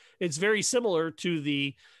 but it's very similar to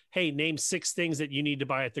the, hey, name 6 things that you need to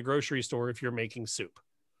buy at the grocery store if you're making soup.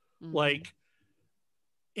 Like,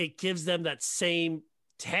 it gives them that same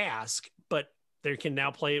task, but they can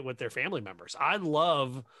now play it with their family members. I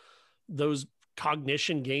love those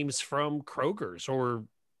cognition games from Kroger's or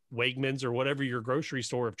Wegmans or whatever your grocery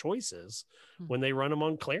store of choice is when they run them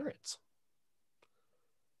on clearance.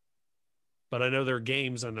 But I know they're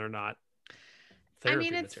games and they're not. I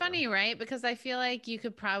mean, it's funny, right? Because I feel like you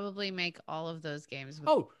could probably make all of those games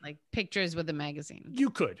with like pictures with a magazine. You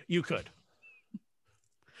could.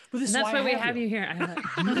 But this that's why we have you here. Yeah.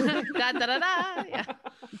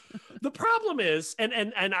 The problem is,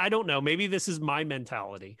 and I don't know, maybe this is my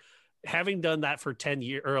mentality. Having done that for 10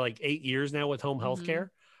 years or like 8 years now with home healthcare,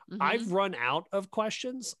 I've run out of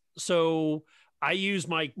questions. So I use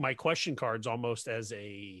my question cards almost as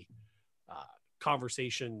a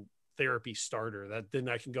conversation therapy starter, that then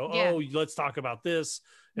I can go, let's talk about this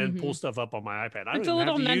and pull stuff up on my iPad. It's a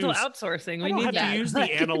little mental outsourcing. I don't have to use the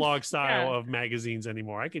analog style of magazines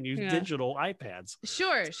anymore. I can use digital iPads.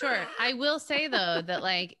 Sure. I will say though that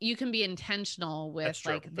like you can be intentional with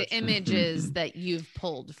the images that you've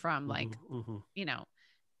pulled from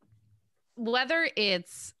whether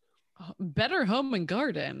it's Better Home and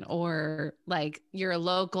Garden or like your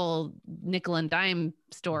local nickel and dime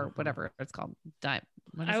store, whatever it's called.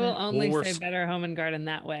 I will only say Better Home and Garden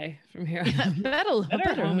that way from here. Better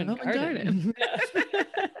Home and Garden.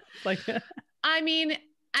 I mean,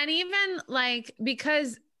 and even like,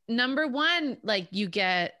 because number one, like you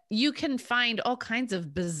can find all kinds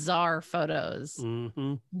of bizarre photos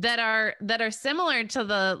that are similar to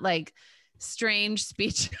the like strange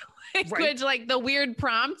speech language, like the weird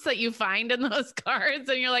prompts that you find in those cards.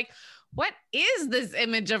 And you're like, what is this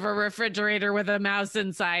image of a refrigerator with a mouse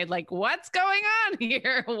inside? Like, what's going on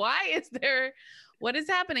here? What is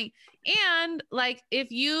happening? And like,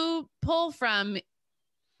 if you pull from,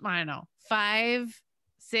 I don't know, 5,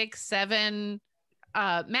 6, 7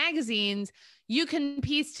 magazines, you can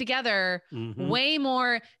piece together way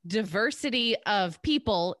more diversity of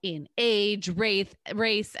people in age, race,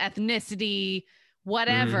 ethnicity,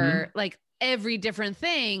 whatever, like every different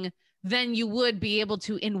thing, than you would be able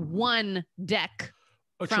to in one deck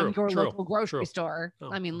from your local grocery store.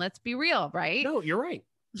 I mean, let's be real, right? No, you're right.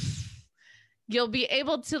 You'll be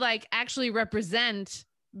able to like actually represent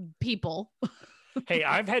people. Hey,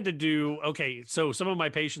 I've had to do, so some of my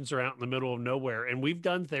patients are out in the middle of nowhere, and we've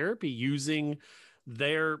done therapy using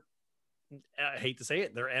their, I hate to say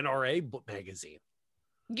it, their NRA book magazine.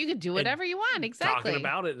 You could do whatever you want. Exactly. Talking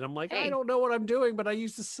about it. And I'm like, I don't know what I'm doing, but I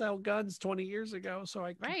used to sell guns 20 years ago. So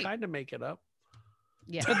I can kind of make it up.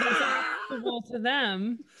 Yeah. But that's accessible to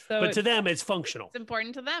them. But to them, it's functional. It's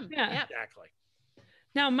important to them. Yeah. Exactly.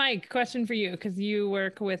 Now, Mike, question for you, because you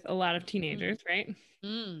work with a lot of teenagers, right?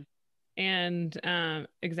 And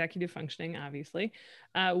executive functioning, obviously.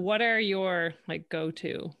 What are your like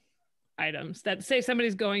go-to items that say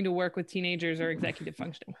somebody's going to work with teenagers or executive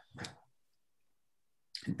functioning?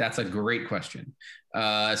 That's a great question.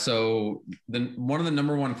 So one of the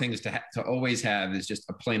number one things to always have is just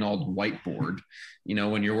a plain old whiteboard. You know,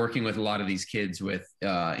 when you're working with a lot of these kids with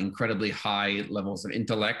incredibly high levels of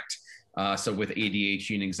intellect, so with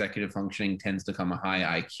ADHD and executive functioning tends to come a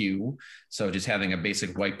high IQ. So just having a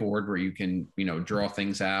basic whiteboard where you can, you know, draw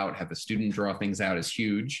things out, have the student draw things out is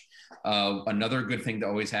huge. Another good thing to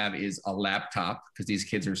always have is a laptop, because these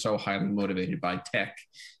kids are so highly motivated by tech.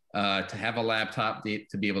 To have a laptop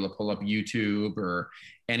to be able to pull up YouTube or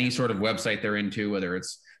any sort of website they're into, whether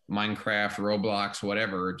it's Minecraft, Roblox,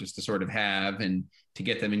 whatever, just to sort of have and to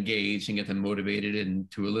get them engaged and get them motivated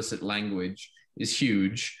and to elicit language is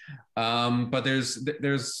huge. But there's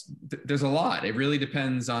a lot. It really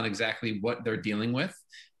depends on exactly what they're dealing with.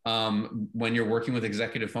 When you're working with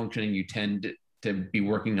executive functioning, you tend to be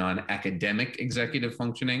working on academic executive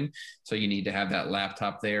functioning. So you need to have that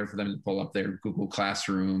laptop there for them to pull up their Google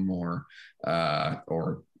Classroom or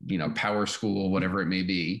you know, Power School, whatever it may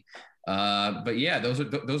be. But yeah,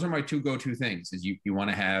 those are my two go-to things. Is you want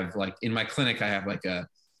to have, like in my clinic, I have like a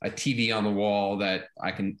TV on the wall that I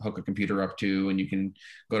can hook a computer up to, and you can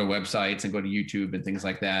go to websites and go to YouTube and things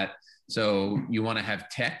like that. So you want to have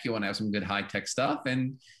tech, you want to have some good high tech stuff,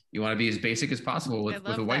 and you want to be as basic as possible with a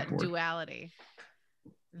whiteboard. That duality.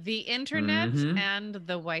 The internet and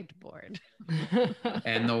the whiteboard.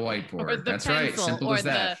 And the whiteboard. That's right. Simple as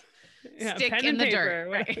that. Stick in the dirt.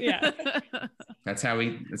 Right? Yeah. That's how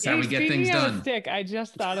we get things done. Stick. I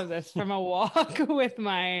just thought of this from a walk with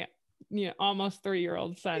my almost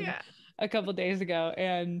 3-year-old son a couple days ago,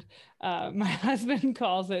 and my husband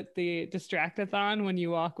calls it the distractathon when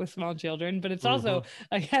you walk with small children, but it's also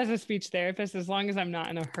like, as a speech therapist, as long as I'm not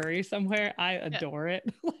in a hurry somewhere, I adore it.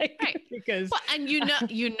 Because and you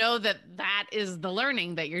know that is the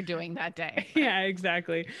learning that you're doing that day. Yeah,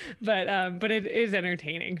 exactly. But it is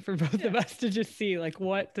entertaining for both of us to just see, like,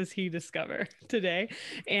 what does he discover today?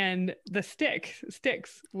 And the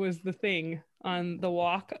sticks was the thing on the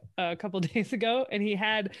walk a couple days ago, and he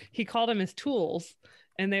called them his tools,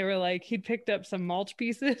 and they were like, he'd picked up some mulch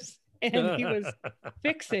pieces and he was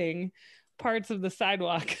fixing parts of the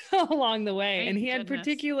sidewalk along the way. And he had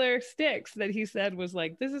particular sticks that he said was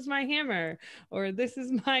like, this is my hammer, or this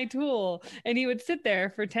is my tool. And he would sit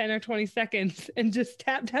there for 10 or 20 seconds and just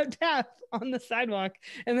tap on the sidewalk,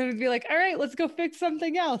 and then would be like, all right, let's go fix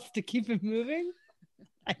something else to keep him moving.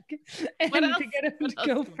 And to get him to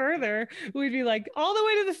go further, we'd be like, all the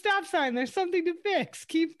way to the stop sign, there's something to fix,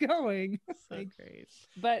 keep going. So great.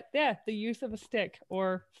 But yeah, the use of a stick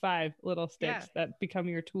or 5 little sticks that become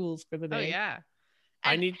your tools for the day. Oh yeah.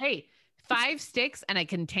 And hey, 5 sticks and a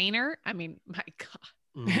container, I mean, my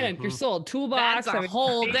God. And you're sold. Toolbox. That's a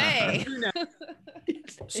whole day.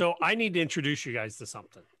 So I need to introduce you guys to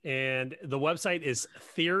something, and the website is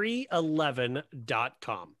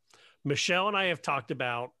theory11.com. Michelle and I have talked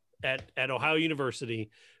about at Ohio University,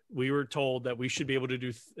 we were told that we should be able to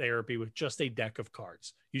do therapy with just a deck of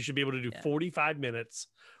cards. You should be able to do 45 minutes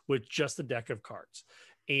with just a deck of cards.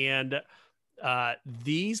 And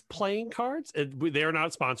these playing cards, they're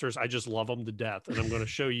not sponsors. I just love them to death. And I'm going to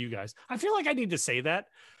show you guys. I feel like I need to say that.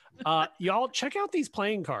 Y'all check out these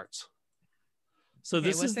playing cards. So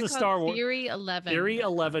this is the Star Wars.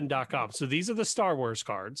 Theory11.com. So these are the Star Wars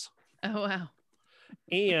cards. Oh, wow.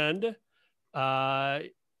 And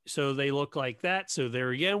so they look like that. So there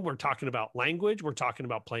again, we're talking about language. We're talking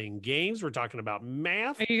about playing games. We're talking about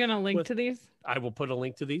math. Are you going to link to these? I will put a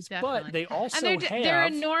link to these. Definitely. But they also and they're a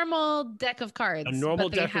normal deck of cards. A normal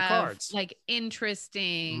deck of cards. Like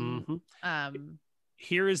interesting.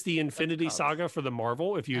 Here is the Infinity Saga for the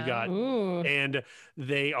Marvel. If you got, and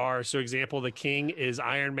they are, so example, the king is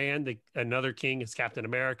Iron Man. Another king is Captain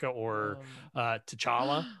America or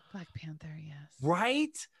T'Challa. Black Panther, yes.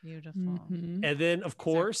 Right? Beautiful. And then, of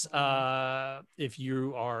course, if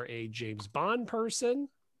you are a James Bond person,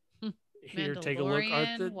 here, take a look.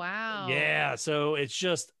 Wow. Yeah. So it's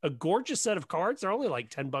just a gorgeous set of cards. They're only like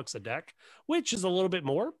 $10 a deck, which is a little bit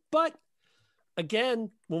more. But again,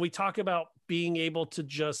 when we talk about being able to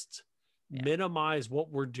just minimize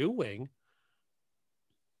what we're doing.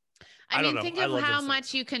 I mean, think of how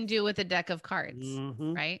much you can do with a deck of cards,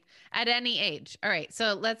 right? At any age. All right.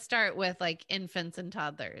 So let's start with like infants and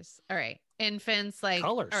toddlers. All right. Infants, like,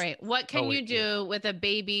 colors. All right. What can you do with a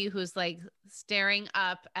baby who's like staring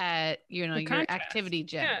up at, your activity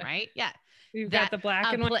gym, right? Yeah. You've got the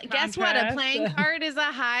black and white. Guess what? A playing card is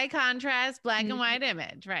a high contrast black and white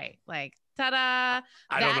image, right? Like, ta-da!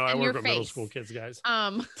 I don't know. I work with middle school kids, guys.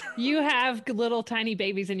 You have little tiny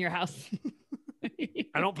babies in your house.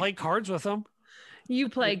 I don't play cards with them. You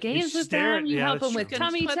play games with stare them. at- You yeah, help that's them with true.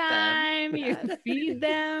 tummy Put them- time. You feed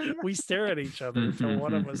them. We stare at each other until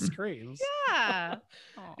one of us screams. Yeah.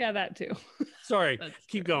 Yeah, that too. Sorry, That's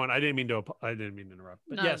keep true. going. I didn't mean to interrupt.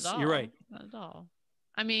 But Not yes, at you're all. right. Not at all.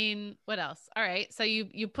 I mean, what else? All right. So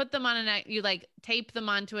you put them on you like tape them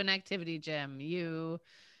onto an activity gym. You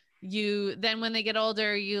then when they get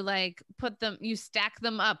older, you like you stack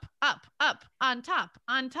them up, on top,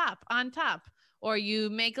 or you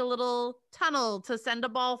make a little tunnel to send a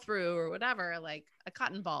ball through or whatever, like a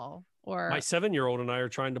cotton ball or My 7-year-old and I are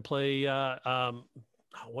trying to play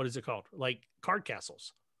what is it called? Like card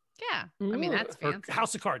castles. yeah. I mean, that's Or fancy.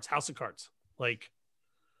 House of Cards. Like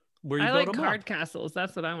where you I build like them card up. castles.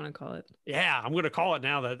 That's what I want to call it. Yeah, I'm going to call it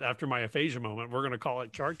now that after my aphasia moment, we're going to call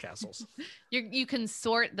it card castles. You can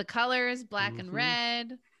sort the colors, black and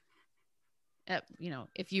red.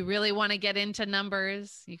 If you really want to get into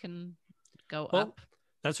numbers, you can go up.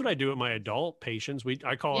 That's what I do with my adult patients.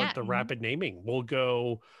 I call it the rapid naming. We'll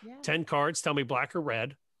go 10 cards, tell me black or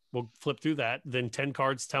red. We'll flip through that. Then 10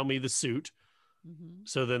 cards tell me the suit.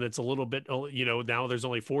 So then it's a little bit, now there's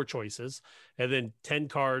only 4 choices. And then 10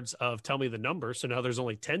 cards of tell me the number. So now there's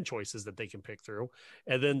only 10 choices that they can pick through.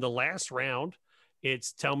 And then the last round,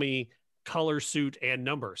 it's tell me color, suit, and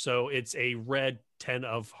number. So it's a red 10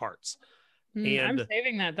 of hearts. And I'm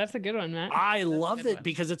saving that. That's a good one, Matt. I love it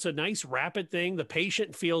because it's a nice rapid thing. The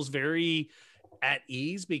patient feels very at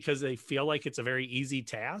ease because they feel like it's a very easy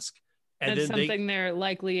task. And That's then something they're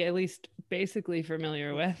likely at least basically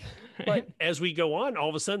familiar with. But as we go on, all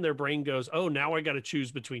of a sudden their brain goes, oh, now I got to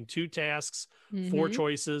choose between 2 tasks, 4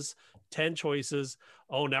 choices, 10 choices.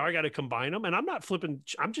 Oh, now I got to combine them. And I'm not flipping.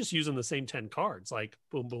 I'm just using the same 10 cards, like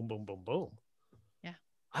boom, boom, boom, boom, boom. Yeah.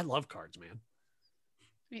 I love cards, man.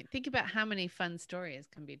 I mean, think about how many fun stories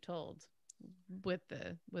can be told with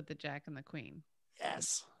the Jack and the Queen.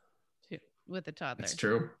 Yes. With the toddler. That's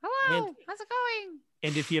true. Hello, how's it going?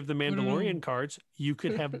 And if you have the Mandalorian cards, you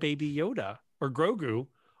could have Baby Yoda or Grogu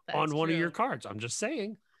on one of your cards. I'm just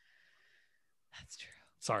saying. That's true.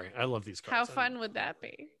 Sorry, I love these cards. How fun would that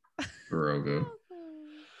be? Grogu.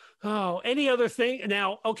 Oh, any other thing?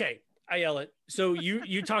 Now, okay, Ayelet. So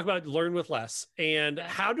you talk about learn with less, and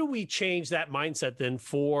how do we change that mindset then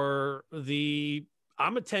for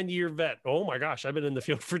I'm a 10-year vet. Oh my gosh, I've been in the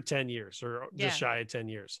field for 10 years or just shy of 10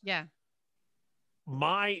 years. Yeah.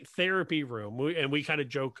 My therapy room, we kind of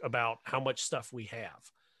joke about how much stuff we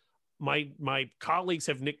have. My colleagues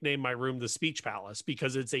have nicknamed my room the Speech Palace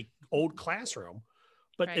because it's a old classroom,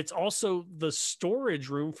 but it's also the storage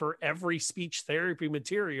room for every speech therapy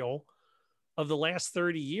material of the last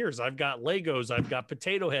 30 years. I've got Legos, I've got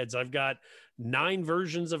potato heads, I've got 9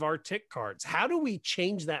 versions of our tick cards. How do we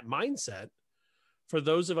change that mindset for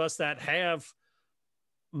those of us that have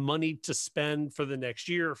money to spend for the next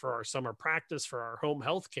year, for our summer practice, for our home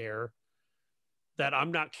health care, that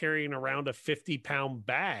I'm not carrying around a 50-pound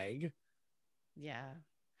bag? Yeah.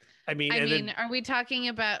 I mean, are we talking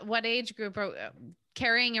about what age group are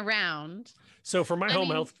carrying around? So for my home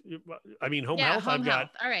health, health, I've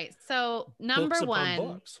got. All right. So number books upon 1,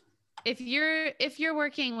 books. if you're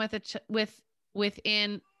working with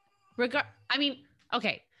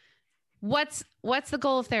okay, what's the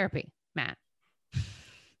goal of therapy, Matt? I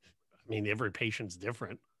mean, every patient's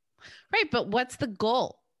different. Right, but what's the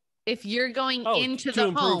goal? If you're going into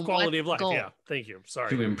the home, to improve quality of life. Goal? Yeah, thank you. Sorry.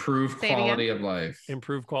 To improve quality of life.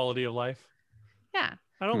 Improve quality of life. Yeah.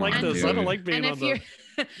 I don't like this. I don't like being on the.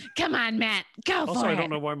 Come on, Matt, go also, for it. I don't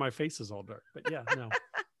know why my face is all dark, but yeah, no.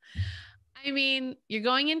 I mean, you're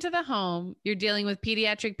going into the home. You're dealing with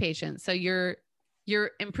pediatric patients, so you're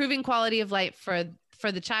improving quality of life for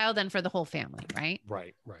the child and for the whole family, right?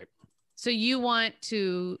 Right. So you want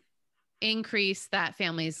to increase that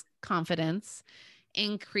family's confidence,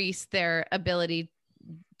 increase their ability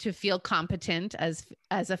to feel competent as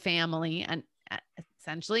a family, and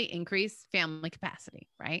essentially increase family capacity,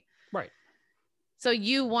 right? Right. So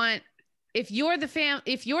you want, if you're the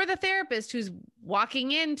therapist who's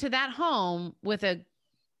walking into that home with a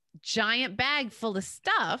giant bag full of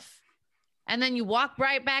stuff, and then you walk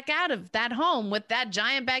right back out of that home with that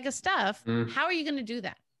giant bag of stuff, how are you going to do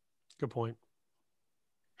that? Good point.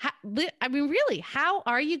 Really, how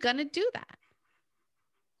are you going to do that?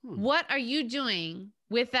 What are you doing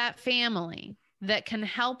with that family that can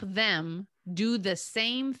help them do the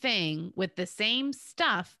same thing with the same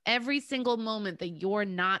stuff every single moment that you're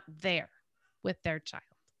not there with their child?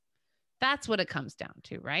 That's what it comes down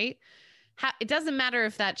to, right? It doesn't matter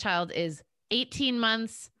if that child is 18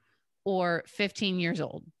 months or 15 years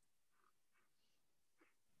old.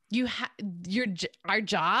 Our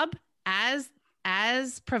job as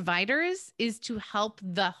providers is to help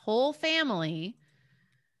the whole family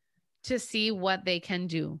to see what they can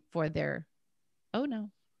do for their, Oh, Are no.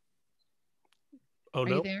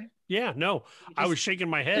 you there? Yeah, no. I was shaking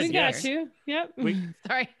my head. We Yes. got you. Yep.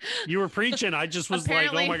 Sorry. You were preaching. I just was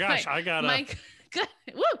Apparently, like, oh my gosh, I gotta. Mike,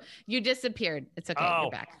 woo, you disappeared. It's okay. Oh.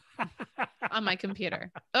 You're back on my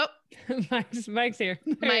computer. Oh, Mike's here.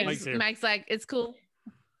 Mike's like, it's cool.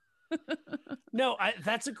 No,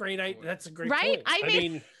 that's a great right? Point. I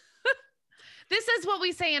mean this is what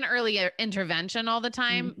we say in early intervention all the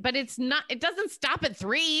time, but it's not, it doesn't stop at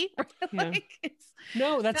 3.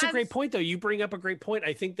 No, that's a great point though. You bring up a great point.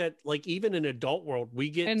 I think that like even in adult world, we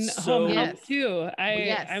get home health too.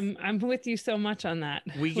 I'm with you so much on that.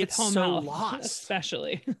 We get home so health, lost,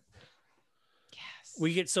 especially.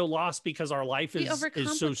 We get so lost because our life is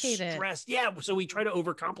so stressed. Yeah, so we try to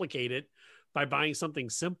overcomplicate it by buying something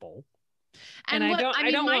simple. And I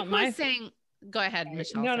don't Mike want was saying. Go ahead,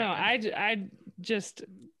 Michelle. No, I just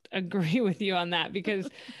agree with you on that because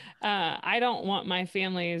I don't want my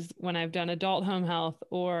families, when I've done adult home health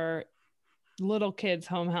or little kids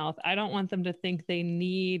home health, I don't want them to think they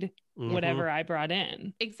need whatever I brought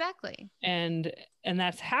in. Exactly. And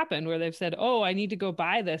that's happened where they've said, oh, I need to go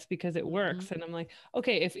buy this because it works. And I'm like,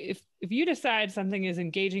 okay, if you decide something is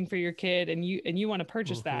engaging for your kid and you want to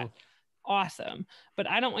purchase that, awesome. But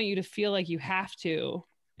I don't want you to feel like you have to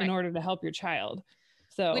in order to help your child.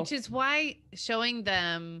 So, which is why showing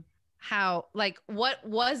them how, like, what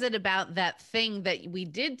was it about that thing that we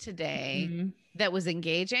did today that was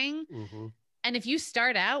engaging? And if you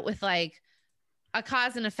start out with like a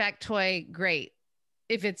cause and effect toy, great.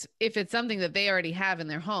 If it's something that they already have in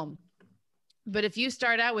their home. But if you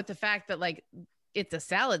start out with the fact that like it's a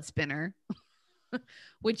salad spinner,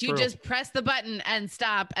 which you just press the button and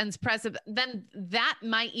stop and press it, then that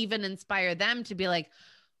might even inspire them to be like,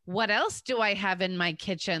 what else do I have in my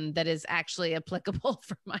kitchen that is actually applicable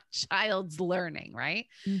for my child's learning? Right.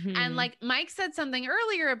 And like Mike said something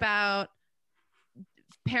earlier about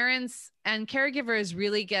parents and caregivers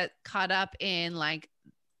really get caught up in like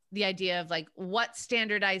the idea of like, what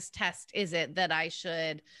standardized test is it that I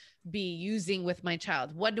should be using with my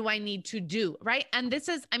child? What do I need to do? Right. And this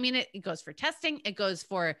is, I mean, it goes for testing. It goes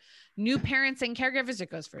for new parents and caregivers.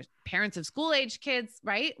 It goes for parents of school age kids,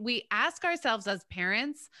 right? We ask ourselves as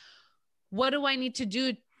parents, what do I need to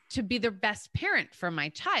do to be the best parent for my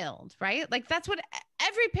child? Right. Like that's what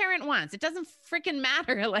every parent wants. It doesn't freaking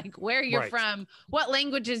matter like where you're from, what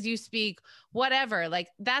languages you speak, whatever. Like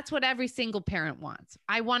that's what every single parent wants.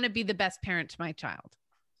 I want to be the best parent to my child.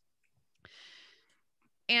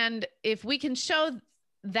 And if we can show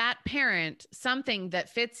that parent something that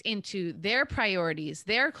fits into their priorities,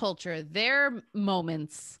 their culture, their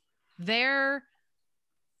moments, their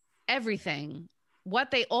everything,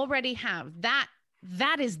 what they already have, that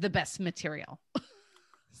is the best material.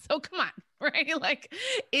 So come on, right? Like,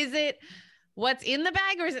 is it what's in the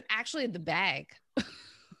bag or is it actually the bag?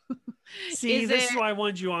 See, this is why I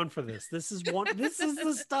wanted you on for this. This is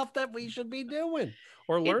the stuff that we should be doing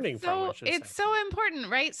or learning from. It's so important,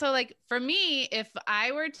 right? So like for me, if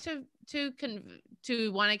I were to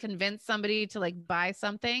want to convince somebody to like buy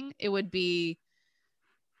something, it would be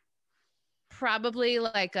probably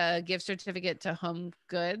like a gift certificate to Home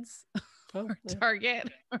Goods or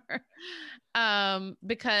Target,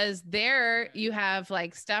 because there you have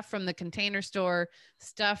like stuff from the Container Store,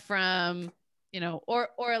 stuff from,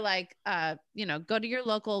 or like, go to your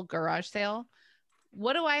local garage sale.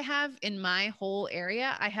 What do I have in my whole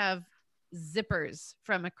area? I have zippers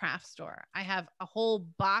from a craft store. I have a whole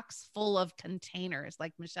box full of containers,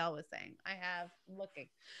 like Michelle was saying. I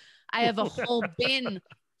have a whole bin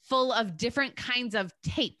full of different kinds of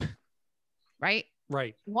tape, right?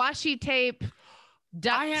 Right. Washi tape,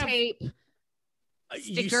 duct tape,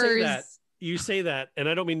 stickers. You say that, and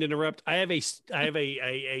I don't mean to interrupt. I have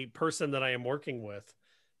a person that I am working with,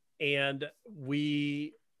 and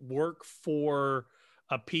we work for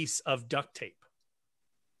a piece of duct tape.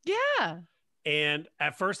 Yeah. And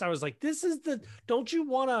at first I was like, don't you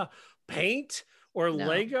want to paint or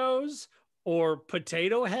Legos or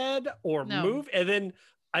potato head or move? And then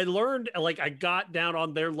I learned, like, I got down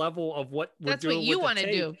on their level of what we're doing. That's what you want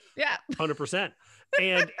to do. Yeah. 100%.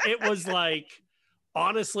 And it was like,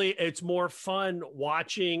 honestly, it's more fun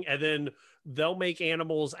watching, and then they'll make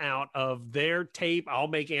animals out of their tape. I'll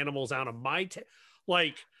make animals out of my tape.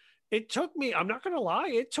 Like, it took me, I'm not going to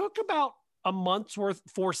lie, it took about a month's worth,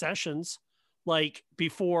 4 sessions, like,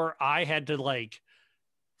 before I had to like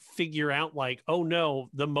figure out like, oh no,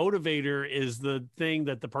 the motivator is the thing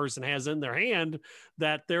that the person has in their hand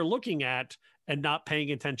that they're looking at and not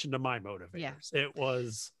paying attention to my motivators. Yeah. It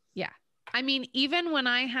was. Yeah. I mean, even when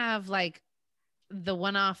I have like the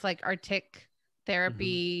one-off like Arctic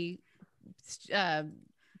therapy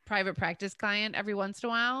private practice client every once in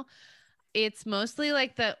a while. It's mostly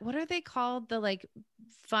like what are they called? The like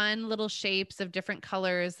fun little shapes of different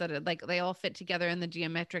colors that are like, they all fit together in the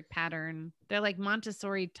geometric pattern. They're like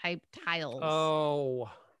Montessori type tiles. Oh,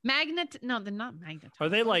 no, they're not magnet. Are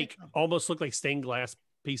they like almost look like stained glass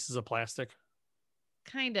pieces of plastic?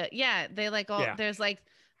 Kind of. Yeah. They like there's like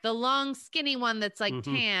the long skinny one that's like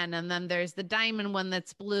tan. And then there's the diamond one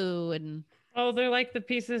that's blue. And oh, they're like the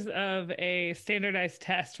pieces of a standardized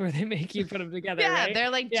test where they make you put them together. Yeah, right? they're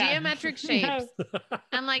like geometric shapes.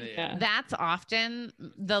 And like that's often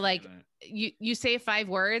the like you say 5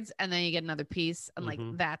 words and then you get another piece, and like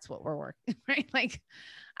that's what we're working, right? Like,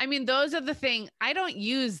 I mean, those are the thing. I don't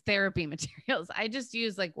use therapy materials. I just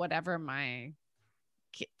use like whatever my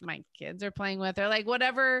kids are playing with, or like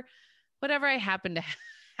whatever I happen to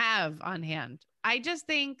have on hand. I just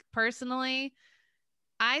think personally,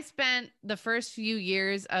 I spent the first few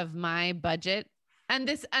years of my budget, and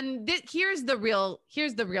here's the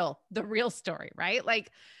real story, right?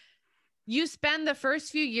 Like, you spend the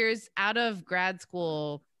first few years out of grad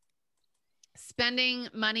school spending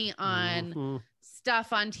money on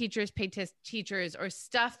stuff on teachers pay teachers, or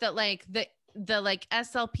stuff that like the like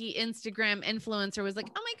SLP Instagram influencer was like,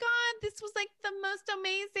 oh my God, this was like the most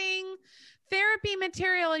amazing therapy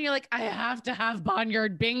material. And you're like, I have to have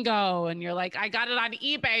Barnyard Bingo. And you're like, I got it on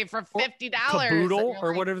eBay for $50. Caboodle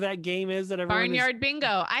or whatever that game is that everyone Barnyard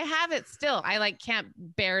Bingo. I have it still. I like can't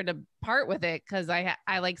bear to part with it because I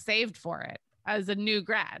like saved for it as a new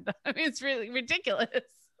grad. I mean, it's really ridiculous.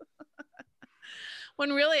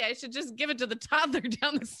 When really I should just give it to the toddler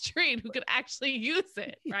down the street who could actually use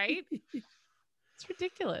it, right? It's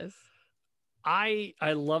ridiculous. I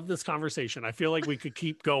love this conversation. I feel like we could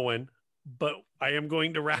keep going, but I am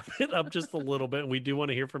going to wrap it up just a little bit. And we do want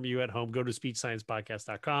to hear from you at home. Go to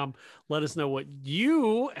speechsciencepodcast.com. Let us know what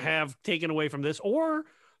you have taken away from this, or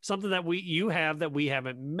something that you have that we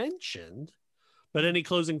haven't mentioned. But any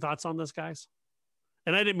closing thoughts on this, guys?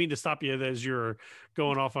 And I didn't mean to stop you as you're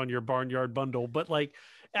going off on your barnyard bundle, but like,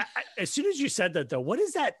 as soon as you said that though, what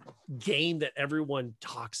is that game that everyone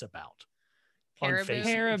talks about?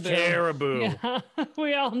 Caribou. Yeah.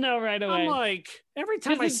 We all know right away. I'm like, every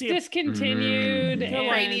time I see discontinued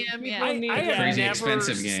uranium. I have crazy never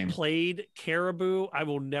expensive game. played Caribou. I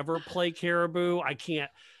will never play Caribou. I can't.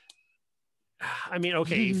 I mean,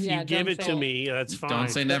 okay, if you give it to me, that's fine. Don't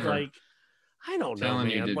say never. Like, I don't know,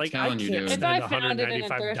 man. Like, I can't spend if I found it in a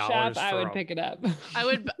thrift shop, I would pick it up. I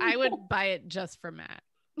would buy it just for Matt.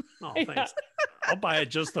 Oh, thanks. Yeah. I'll buy it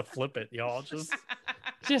just to flip it, y'all.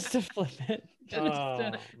 Just to flip it.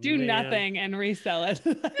 Do nothing and resell it.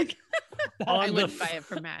 I wouldn't buy it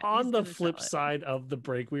for Matt. On the flip side of the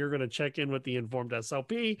break, we are going to check in with the Informed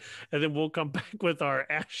SLP, and then we'll come back with our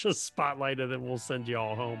ASHA Spotlight, and then we'll send you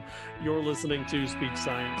all home. You're listening to Speech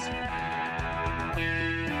Science.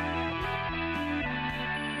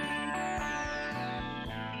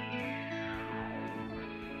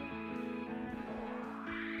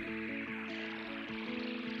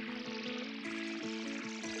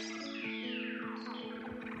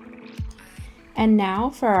 And now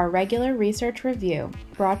for our regular research review,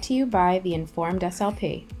 brought to you by the Informed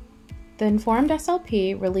SLP. The Informed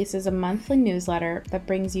SLP releases a monthly newsletter that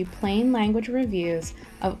brings you plain language reviews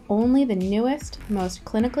of only the newest, most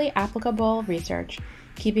clinically applicable research,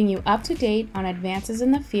 keeping you up to date on advances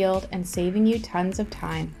in the field and saving you tons of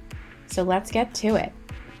time. So let's get to it.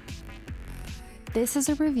 This is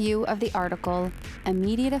a review of the article,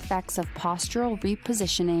 Immediate Effects of Postural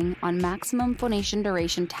Repositioning on Maximum Phonation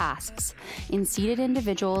Duration Tasks in Seated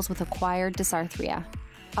Individuals with Acquired Dysarthria,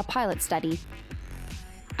 a pilot study.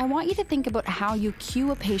 I want you to think about how you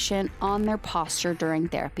cue a patient on their posture during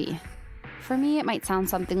therapy. For me, it might sound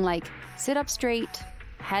something like sit up straight,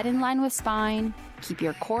 head in line with spine, keep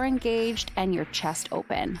your core engaged and your chest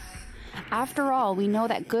open. After all, we know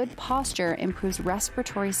that good posture improves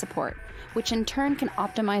respiratory support, which in turn can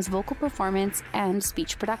optimize vocal performance and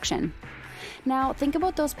speech production. Now, think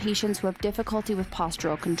about those patients who have difficulty with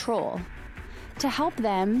postural control. To help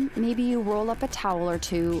them, maybe you roll up a towel or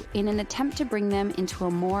two in an attempt to bring them into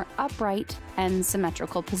a more upright and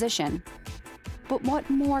symmetrical position. But what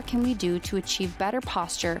more can we do to achieve better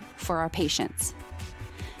posture for our patients?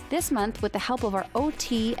 This month, with the help of our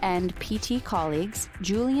OT and PT colleagues,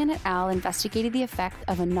 Julian et al. Investigated the effect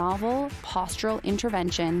of a novel postural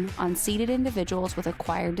intervention on seated individuals with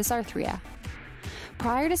acquired dysarthria.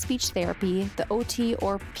 Prior to speech therapy, the OT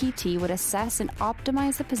or PT would assess and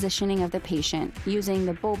optimize the positioning of the patient using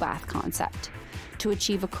the Bobath concept to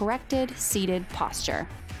achieve a corrected seated posture.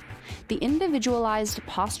 The individualized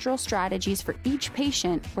postural strategies for each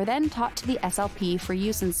patient were then taught to the SLP for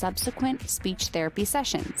use in subsequent speech therapy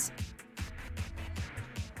sessions.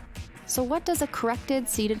 So what does a corrected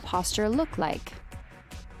seated posture look like?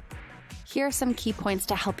 Here are some key points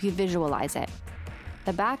to help you visualize it.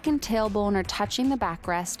 The back and tailbone are touching the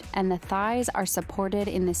backrest and the thighs are supported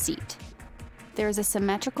in the seat. There is a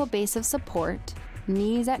symmetrical base of support,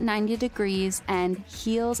 knees at 90 degrees and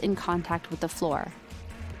heels in contact with the floor.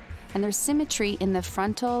 And there's symmetry in the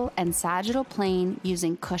frontal and sagittal plane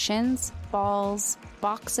using cushions, balls,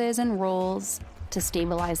 boxes, and rolls to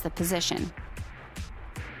stabilize the position.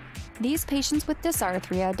 These patients with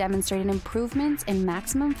dysarthria demonstrated improvements in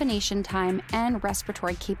maximum phonation time and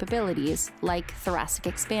respiratory capabilities, like thoracic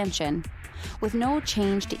expansion, with no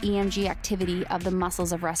change to EMG activity of the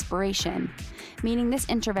muscles of respiration, meaning this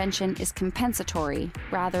intervention is compensatory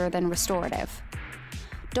rather than restorative.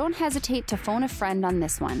 Don't hesitate to phone a friend on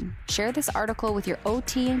this one. Share this article with your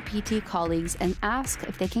OT and PT colleagues and ask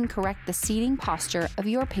if they can correct the seating posture of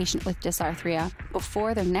your patient with dysarthria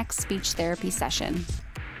before their next speech therapy session.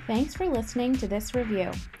 Thanks for listening to this review.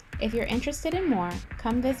 If you're interested in more,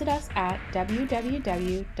 come visit us at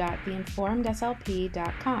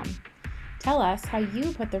www.theinformedslp.com. Tell us how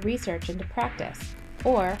you put the research into practice,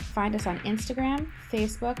 or find us on Instagram,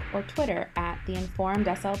 Facebook, or Twitter at The Informed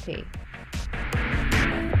SLP.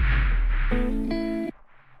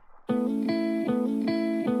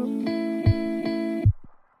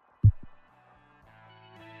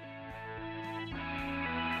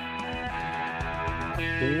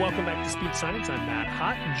 Welcome back to Speech Science. I'm Matt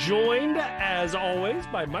Hott, joined as always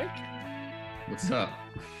by Mike. What's up?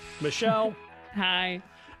 Michelle. Hi.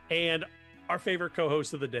 And our favorite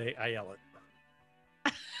co-host of the day, Ayelet.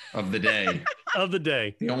 Of the day. Of the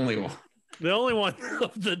day. The only one. The only one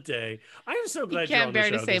of the day. I am so glad you're on the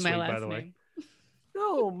show this week, by the way.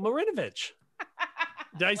 No, Marinovich.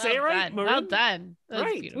 Did I say it right? Well done.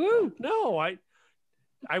 Right. Woo. No, I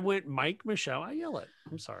went Mike, Michelle, Ayelet.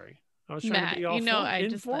 I'm sorry. I was trying to be all I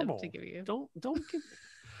just informal. love to give you. Don't give.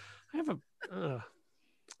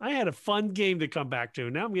 I had a fun game to come back to.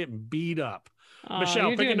 Now I'm getting beat up.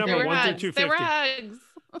 Michelle, pick a number 1 through 250.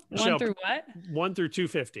 Michelle, 1 through what? 1 through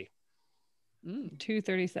 250.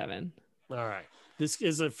 237. All right. This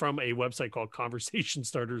is from a website called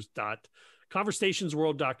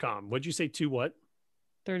conversationsworld.com. What'd you say? 2 what?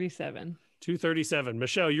 37. 237.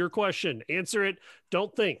 Michelle, your question. Answer it.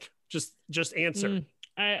 Don't think. Just answer.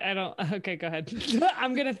 I don't. Okay, go ahead.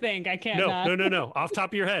 I'm gonna think. I can't. No. Off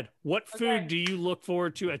top of your head, what food do you look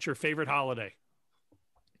forward to at your favorite holiday?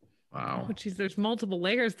 Wow. Oh, geez, there's multiple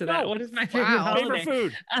layers to that. What is my favorite holiday?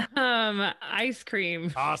 Favorite food? Ice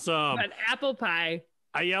cream. Awesome. But apple pie.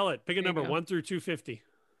 I yell it. Pick a number 1 through 250.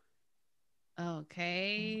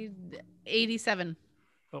 Okay, 87.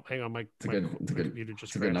 Oh, hang on, it's a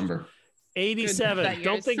good number. 87.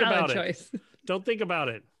 Don't think about choice. it. Don't think about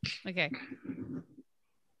it. Okay.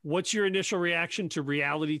 What's your initial reaction to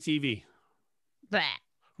reality TV? That.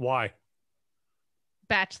 Why?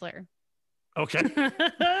 Bachelor. Okay.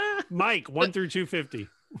 Mike, 1 through 250.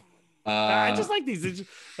 I just like these.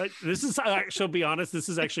 This is actually, be honest, this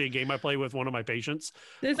is actually a game I play with one of my patients.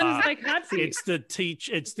 This is like hot seat.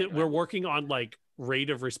 We're working on like rate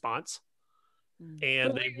of response.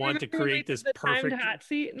 And they want to create this perfect hot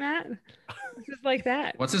seat, Matt. This is like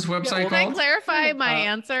that. What's this website called? Can I clarify my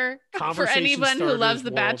answer for anyone who loves The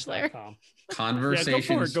Bachelor?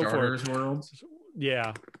 Conversation Starters World.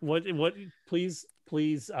 Yeah. What? Please.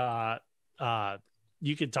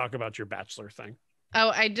 You could talk about your Bachelor thing.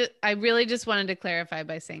 Oh, I really just wanted to clarify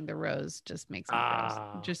by saying the rose just makes me gross.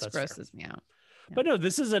 Just grosses fair. Me out. Yeah. But no,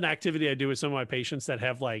 this is an activity I do with some of my patients that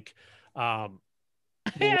have like.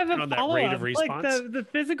 I have a on that rate of response. Like the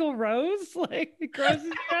physical rose, like it grosses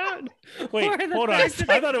you out. Wait, hold on. I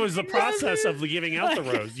thought it was the process of giving out the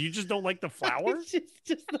rose. You just don't like the flower? It's just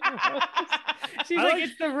the rose. She's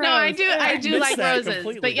it's the rose. No, I do like roses,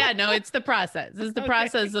 completely. but yeah, no, it's the process. It's the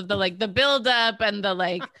process of the build up and the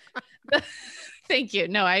like. Thank you.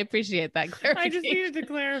 No, I appreciate that clarification. I just needed to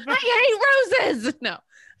clarify. I hate roses. No.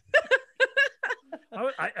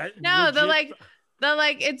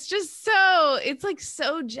 It's just so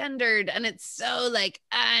gendered, and it's so like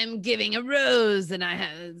I'm giving a rose, and I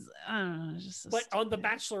don't know. But on The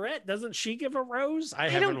Bachelorette, doesn't she give a rose? I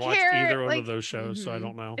haven't watched either one of those shows, so I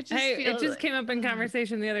don't know. It just came up in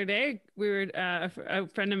conversation the other day. We were a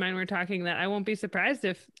friend of mine were talking that I won't be surprised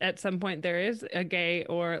if at some point there is a gay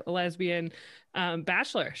or lesbian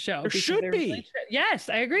Bachelor show. There should be. Yes,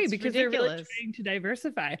 I agree, because ridiculous. They're really trying to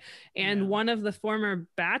diversify. And one of the former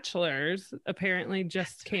bachelors apparently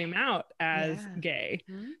just came out as gay.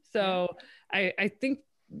 So I think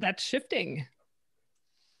that's shifting.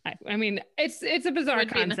 I mean, it's a bizarre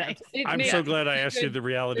concept. I'm so glad I asked you the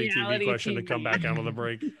reality TV question to come back out on the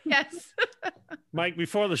break. Yes. Mike,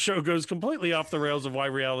 before the show goes completely off the rails of why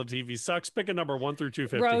reality TV sucks, pick a number 1 through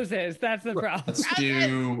 250. Roses. That's the problem. Let's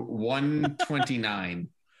do 129.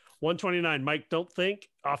 129. Mike, don't think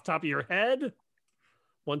off top of your head.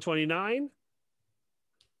 129.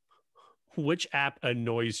 Which app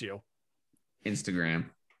annoys you? Instagram.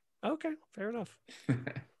 Okay, fair enough.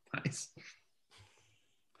 Nice.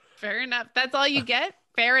 Fair enough. That's all you get?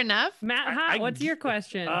 Fair enough. Matt, what's your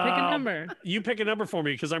question? Pick a number. You pick a number for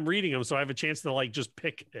me because I'm reading them, so I have a chance to just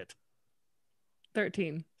pick it.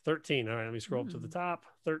 13. 13. All right, let me scroll up to the top.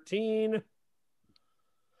 13.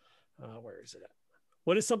 Where is it at?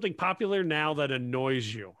 What is something popular now that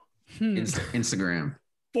annoys you? Instagram.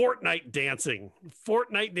 Fortnite dancing.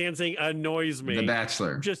 Fortnite dancing annoys me. The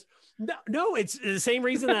Bachelor. No, it's the same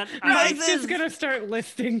reason that Mike's just gonna start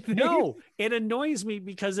listing things. No, it annoys me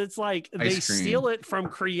because it's like they steal it from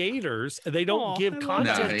creators. They don't give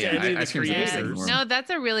content to any of the creators. No, that's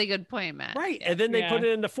a really good point, Matt. Right. And then they put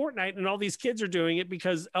it into Fortnite and all these kids are doing it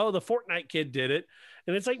because, the Fortnite kid did it.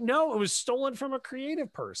 And it's like, no, it was stolen from a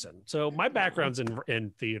creative person. So my background's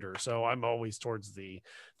in theater. So I'm always towards the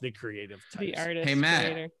creative types. The artist. Hey, Matt.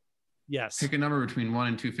 Creator. Yes. Pick a number between 1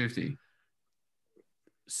 and 250.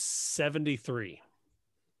 73.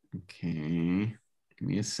 Okay. Give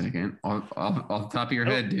me a second. Off the top of your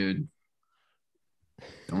head, dude.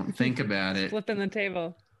 Don't think about it. Flipping the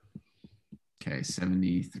table. Okay,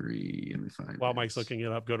 73. Let me find While Mike's looking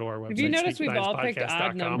it up, go to our website. Have you noticed we've all picked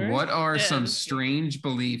odd numbers? What are some strange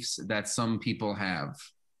beliefs that some people have?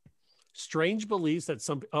 Strange beliefs that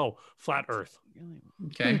flat earth.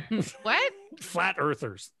 Okay. What? Flat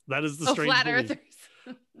earthers. That is the strange flat belief. earthers.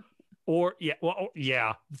 Or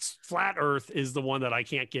flat earth is the one that I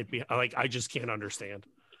can't get behind. Like, I just can't understand.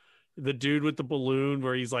 The dude with the balloon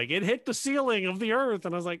where he's like, it hit the ceiling of the earth.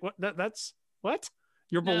 And I was like, what? That's what?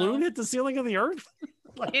 Your balloon hit the ceiling of the earth?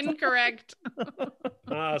 Incorrect.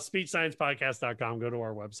 Speechsciencepodcast.com. Go to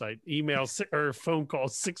our website. Email or phone call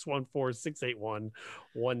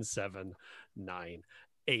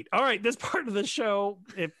 614-681-1798. All right, this part of the show,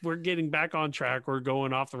 if we're getting back on track, we're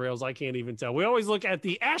going off the rails. I can't even tell. We always look at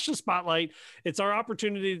the ASHA Spotlight. It's our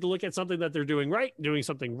opportunity to look at something that they're doing right, doing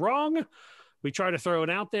something wrong. We try to throw it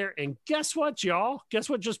out there. And guess what, y'all? Guess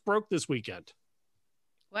what just broke this weekend?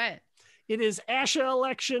 What? It is ASHA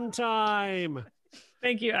election time.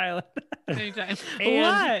 Thank you, Ayelet. Anytime.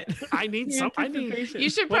 And what? I need some. You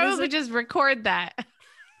should probably just record that.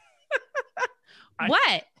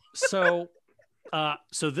 What? So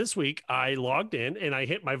this week I logged in and I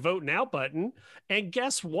hit my vote now button. And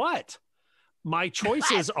guess what? My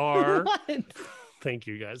choices are. Thank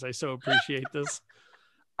you, guys. I so appreciate this.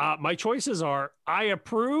 My choices are I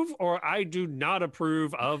approve or I do not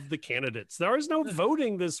approve of the candidates. There is no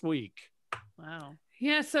voting this week. Wow.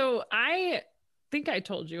 Yeah. So I think I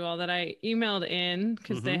told you all that I emailed in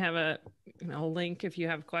because they have a link if you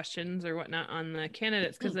have questions or whatnot on the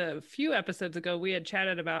candidates. Because a few episodes ago, we had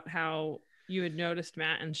chatted about how you had noticed,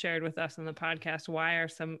 Matt, and shared with us on the podcast, why are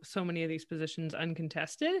so many of these positions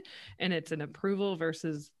uncontested? And it's an approval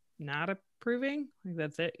versus not approving. Like,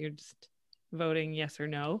 that's it. You're just voting yes or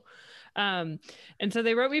no. And so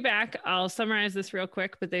they wrote me back. I'll summarize this real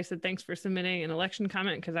quick, but they said, thanks for submitting an election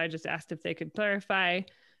comment, because I just asked if they could clarify,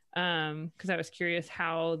 because I was curious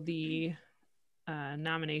how the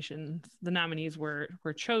nominees were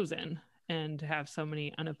chosen and to have so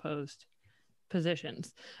many unopposed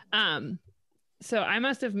positions. So I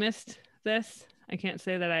must have missed this. I can't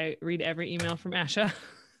say that I read every email from ASHA.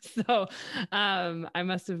 So I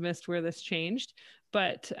must have missed where this changed.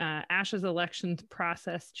 But ASHA's elections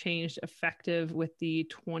process changed effective with the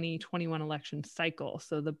 2021 election cycle.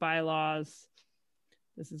 So the bylaws,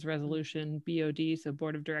 this is resolution BOD, so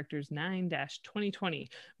Board of Directors 9-2020,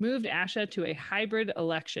 moved ASHA to a hybrid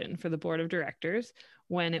election for the Board of Directors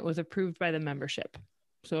when it was approved by the membership.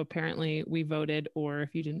 So apparently we voted, or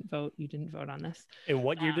if you didn't vote, you didn't vote on this. And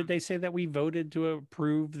what year did they say that we voted to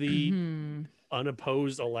approve the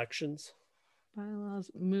unopposed elections? Bylaws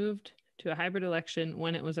moved to a hybrid election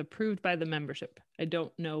when it was approved by the membership. I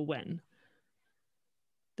don't know when.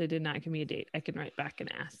 They did not give me a date. I can write back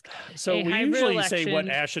and ask. So we usually say what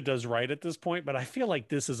ASHA does right at this point, but I feel like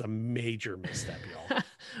this is a major misstep, y'all.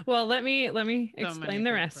 Well, let me explain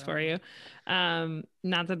the rest for you.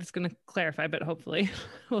 Not that it's going to clarify, but hopefully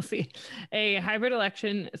we'll see. A hybrid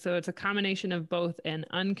election, so it's a combination of both an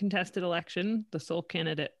uncontested election, the sole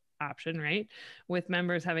candidate option, right? With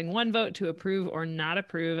members having one vote to approve or not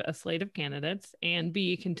approve a slate of candidates, and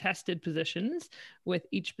B, contested positions, with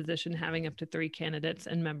each position having up to 3 candidates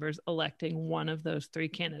and members electing one of those 3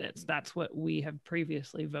 candidates. That's what we have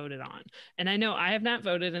previously voted on. And I know I have not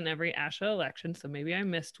voted in every ASHA election, so maybe I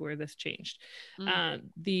missed where this changed.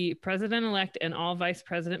 The president-elect and all vice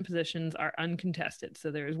president positions are uncontested.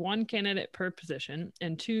 So there is 1 candidate per position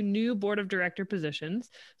and 2 new board of director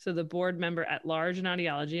positions. So the board member at large in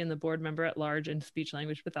audiology and the board member at large in speech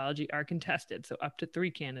language pathology are contested. So up to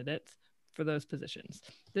 3 candidates for those positions.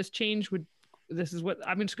 This is what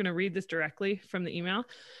I'm just going to read this directly from the email.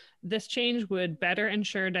 This change would better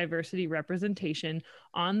ensure diversity representation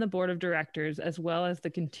on the board of directors, as well as the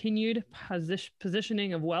continued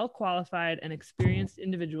positioning of well-qualified and experienced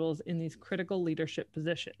individuals in these critical leadership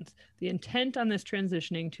positions. The intent on this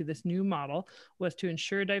transitioning to this new model was to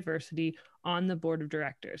ensure diversity on the board of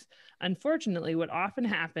directors. Unfortunately, what often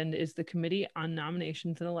happened is the Committee on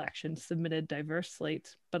Nominations and Elections submitted diverse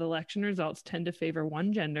slates, but election results tend to favor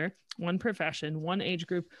one gender, one profession, one age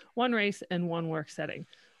group, one race, and one work setting.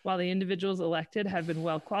 While the individuals elected have been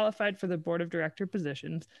well qualified for the board of director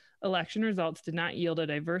positions, election results did not yield a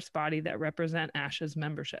diverse body that represent ASHA's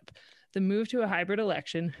membership. The move to a hybrid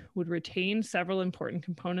election would retain several important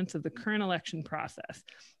components of the current election process.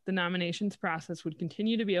 The nominations process would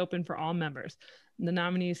continue to be open for all members. The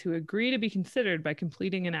nominees who agree to be considered by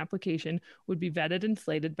completing an application would be vetted and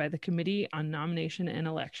slated by the Committee on Nomination and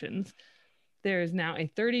Elections. There is now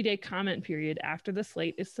a 30-day comment period after the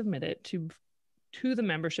slate is submitted to the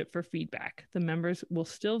membership for feedback. The members will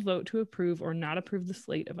still vote to approve or not approve the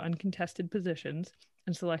slate of uncontested positions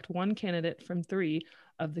and select 1 candidate from 3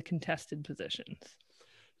 of the contested positions.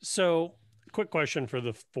 So, quick question for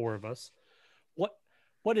the 4 of us.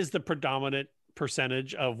 What is the predominant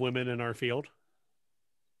percentage of women in our field?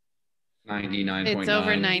 99.9. It's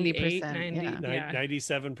over 90%.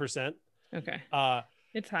 97%. Okay.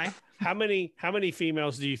 It's high. How many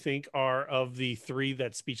females do you think are of the 3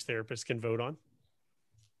 that speech therapists can vote on?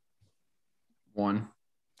 1.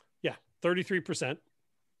 Yeah, 33%.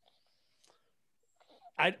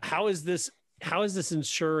 How is this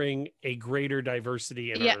ensuring a greater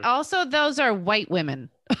diversity in our... Also those are white women.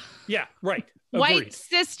 Yeah, right. White,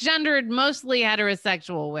 cisgendered, mostly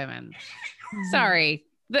heterosexual women. Sorry.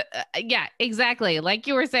 Yeah, exactly. Like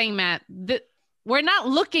you were saying, Matt, we're not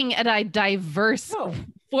looking at a diverse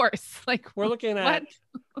force. Like we're looking at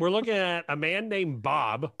a man named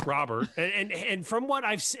Robert, and from what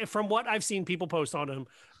I've seen people post on him,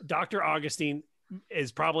 Dr. Augustine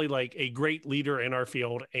is probably like a great leader in our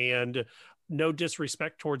field, and no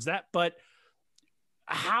disrespect towards that, but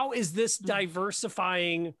how is this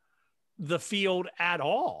diversifying the field at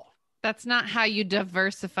all? That's not how you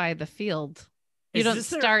diversify the field. You don't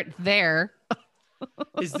start there.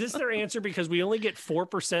 Is this their answer? Because we only get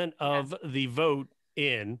 4% of the vote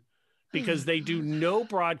in because they do no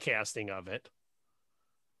broadcasting of it.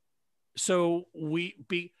 So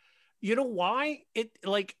you know why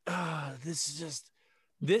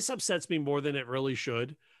this upsets me more than it really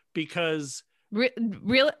should, because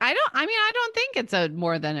really, I don't think it's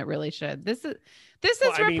more than it really should. This is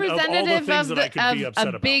representative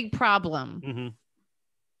of a big problem. Mm-hmm.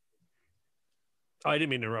 Oh, I didn't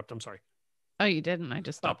mean to interrupt. I'm sorry. Oh, you didn't? I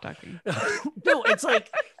just stopped talking. No, it's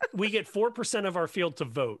like we get 4% of our field to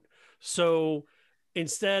vote. So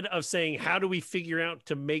instead of saying, how do we figure out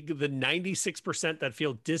to make the 96% that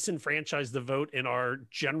feel disenfranchised the vote in our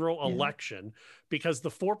general election, because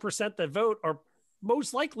the 4% that vote are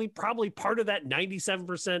most likely probably part of that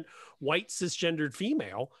 97% white cisgendered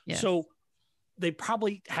female. Yes. So they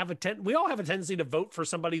probably have we all have a tendency to vote for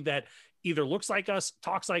somebody that either looks like us,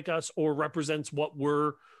 talks like us, or represents what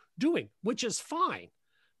we're doing, which is fine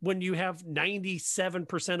when you have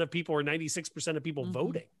 97% of people or 96% of people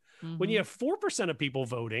voting. Mm-hmm. When you have 4% of people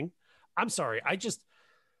voting, I'm sorry,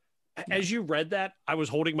 as you read that, I was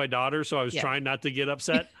holding my daughter, so I was trying not to get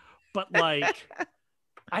upset, but like,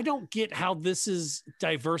 I don't get how this is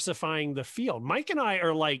diversifying the field. Mike and I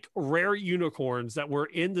are like rare unicorns that were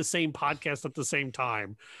in the same podcast at the same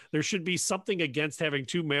time. There should be something against having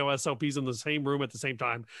 2 male SLPs in the same room at the same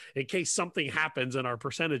time in case something happens and our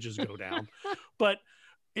percentages go down. But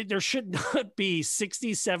there should not be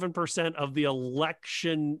 67% of the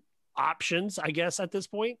election options, I guess, at this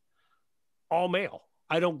point, all male.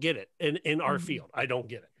 I don't get it in our field. I don't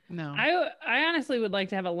get it. No, I honestly would like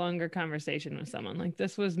to have a longer conversation with someone. Like,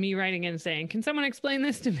 this was me writing in saying, can someone explain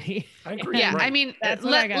this to me? I agree. Yeah. Right. I mean,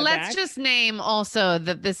 let's just name also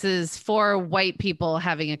that this is 4 white people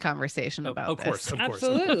having a conversation about this. Of course.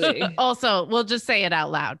 Absolutely. Also, we'll just say it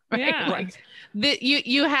out loud. Right? Yeah. Right.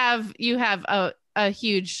 You have a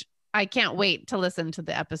huge I can't wait to listen to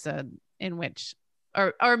the episode in which,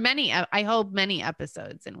 or many, I hope many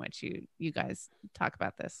episodes in which you guys talk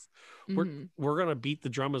about this. We're going to beat the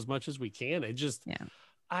drum as much as we can. It just,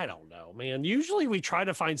 I don't know, man. Usually we try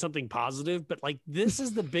to find something positive, but like this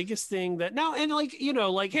is the biggest thing that now, and like, you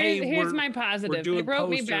know, like, here's my positive. They wrote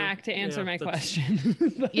me back to answer my question.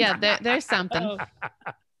 There's something.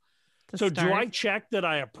 So do I check that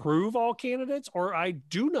I approve all candidates or I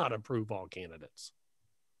do not approve all candidates?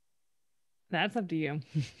 That's up to you.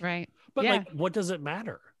 Right. But like, what does it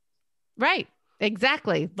matter? Right.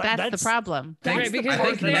 Exactly. That's the problem. Right, because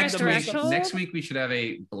I think next week we should have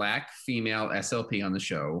a Black female SLP on the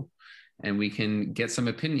show, and we can get some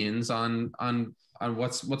opinions on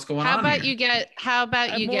what's going on. How about here. you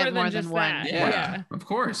get more than one? Yeah, of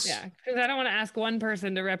course. Yeah, because I don't want to ask one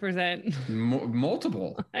person to represent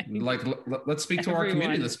multiple. Let's speak to our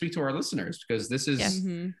community. Let's speak to our listeners, because this is.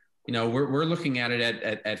 You know, we're looking at it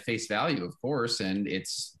at face value, of course, and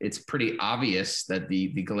it's pretty obvious that the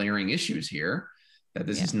glaring issues here, that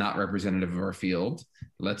this is not representative of our field.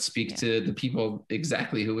 Let's speak to the people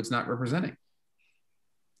exactly who it's not representing.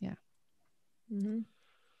 Yeah. We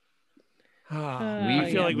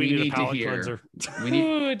feel like we need a palate cleanser.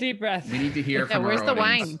 Ooh, deep breath. We need to hear from where's our the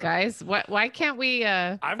audience. wine, guys? Why can't we?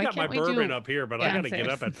 I've got my bourbon up here, but I got to get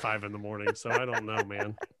up at 5 a.m, so I don't know,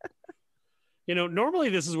 man. You know, normally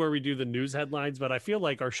this is where we do the news headlines, but I feel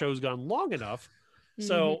like our show's gone long enough.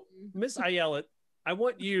 So, Miss Ayelet, I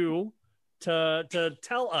want you to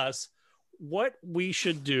tell us what we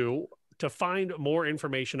should do to find more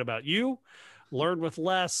information about you, Learn with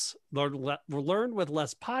Less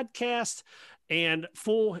podcast, and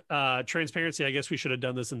full transparency. I guess we should have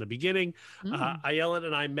done this in the beginning. Ayelet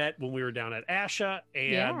and I met when we were down at ASHA,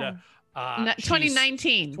 and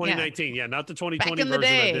 2019. 2019, not the 2020 version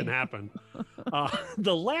that didn't happen.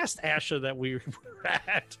 The last ASHA that we were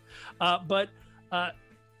at, but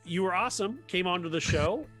you were awesome. Came onto the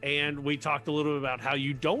show, and we talked a little bit about how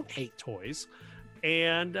you don't hate toys,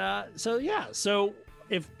 and so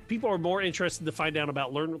if people are more interested to find out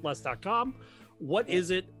about learnwithless.com, what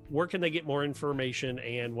is it? Where can they get more information?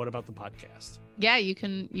 And what about the podcast? Yeah, you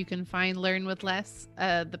can find Learn with Less,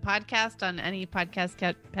 the podcast, on any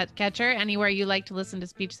podcast catcher, anywhere you like to listen to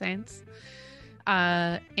speech science.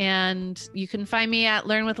 And you can find me at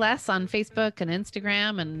Learn with Less on Facebook and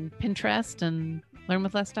Instagram and Pinterest and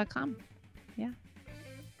learnwithless.com. Yeah.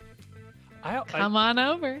 Come on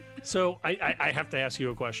over. So I have to ask you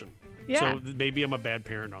a question. Yeah. So maybe I'm a bad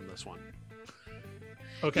parent on this one.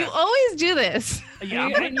 Okay. You always do this.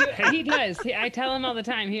 Yeah, he does. I tell him all the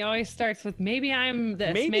time. He always starts with, maybe I'm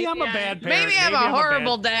this. Maybe I'm a bad parent. Maybe I'm a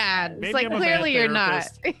horrible dad. It's like, clearly you're not.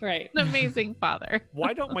 Right. An amazing father.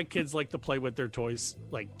 Why don't my kids like to play with their toys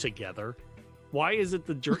like together? Why is it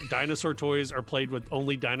the dinosaur toys are played with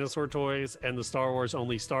only dinosaur toys, and the Star Wars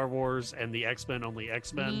only Star Wars, and the X-Men only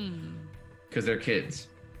X-Men? Because they're kids.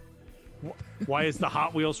 Why is the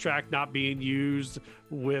Hot Wheels track not being used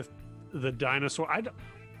with the dinosaur?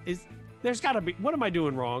 There's got to be. What am I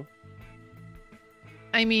doing wrong?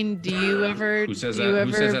 I mean, do you ever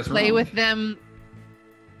play wrong? with them?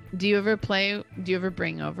 Do you ever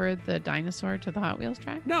bring over the dinosaur to the Hot Wheels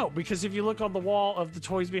track? No, because if you look on the wall of the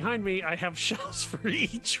toys behind me, I have shelves for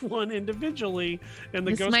each one individually, and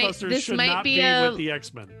the Ghostbusters should not be with the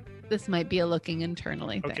X-Men. This might be a looking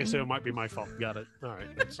internally thing. Okay, so it might be my fault. Got it. All right,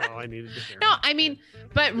 that's all I needed to hear. No, I mean,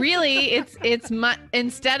 but really, it's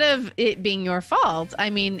instead of it being your fault, I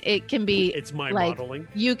mean, it can be. It's my like, modeling.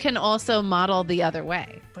 You can also model the other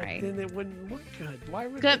way, but right? Then it wouldn't look good. Why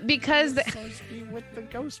would because supposed to be with the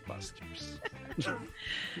Ghostbusters?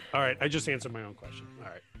 All right, I just answered my own question. All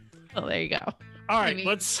right. Oh, there you go. All right,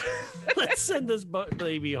 let's send this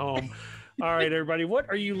baby home. All right, everybody. What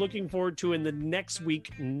are you looking forward to in the next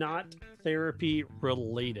week, not therapy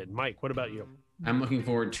related? Mike, what about you? I'm looking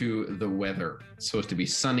forward to the weather. It's supposed to be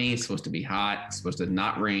sunny, it's supposed to be hot, it's supposed to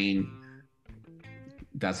not rain.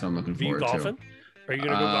 That's what I'm looking forward to. Are you golfing? Are you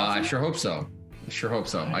going to go golfing? I sure hope so.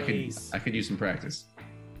 Nice. I could use some practice.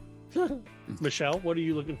 Michelle, what are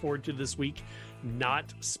you looking forward to this week,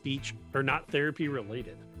 not speech or not therapy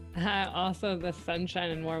related? Also the sunshine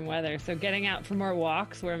and warm weather. So getting out for more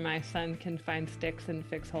walks where my son can find sticks and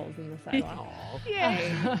fix holes in the sidewalk.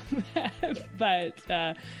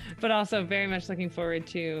 But also very much looking forward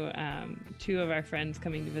to two of our friends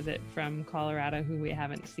coming to visit from Colorado who we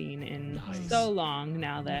haven't seen in so long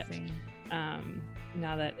now that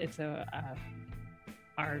it's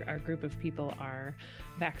our group of people are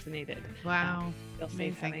vaccinated. Wow. Feel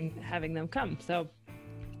safe having them come. So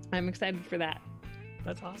I'm excited for that.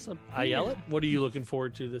 That's awesome. Ayelet, what are you looking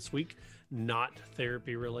forward to this week? Not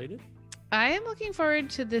therapy related? I am looking forward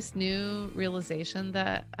to this new realization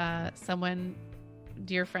that someone,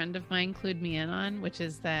 dear friend of mine, clued me in on, which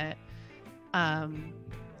is that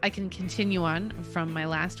I can continue on from my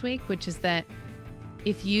last week, which is that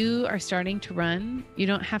if you are starting to run, you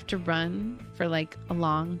don't have to run for like a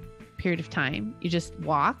long period of time. You just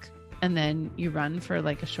walk, and then you run for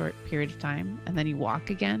like a short period of time, and then you walk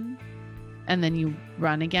again, and then you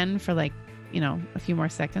run again for like, a few more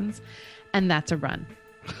seconds, and that's a run.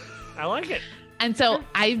 I like it. And so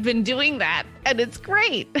I've been doing that, and it's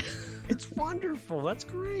great. It's wonderful. That's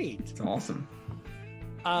great. It's awesome.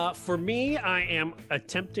 For me, I am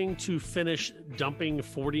attempting to finish dumping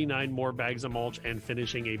 49 more bags of mulch and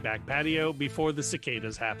finishing a back patio before the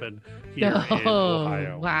cicadas happen here in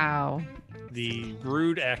Ohio. Wow. The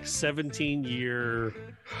Brood X 17-year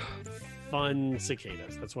fun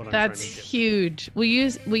cicadas. That's what I'm That's trying to get. Huge.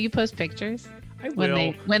 Will you post pictures? I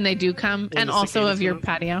will. When they do come, and also of your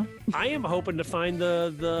patio. I am hoping to find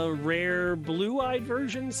the rare blue-eyed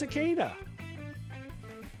version cicada.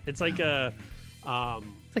 It's like a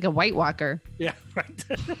it's like a White Walker. Yeah, right.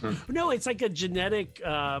 No, it's like a genetic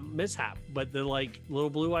mishap, but the like little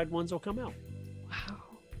blue-eyed ones will come out. Wow.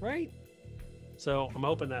 Right? So I'm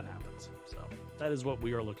hoping that happens. So that is what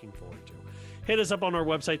we are looking forward to. Hit us up on our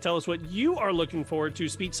website. Tell us what you are looking forward to,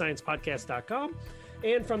 speechsciencepodcast.com.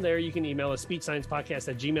 And from there, you can email us,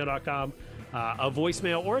 speechsciencepodcast@gmail.com, a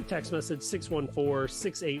voicemail or a text message,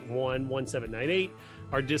 614-681-1798.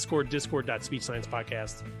 Our Discord,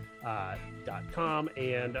 discord.speechsciencepodcast.com.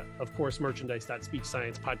 And, of course,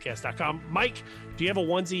 merchandise.speechsciencepodcast.com. Mike, do you have a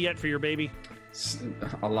onesie yet for your baby?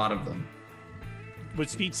 A lot of them. With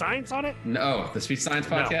Speech Science on it? No, the Speech Science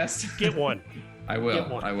Podcast? No. Get one. I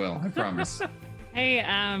will. I promise. Hey,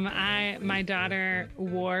 my daughter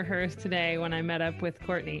wore hers today when I met up with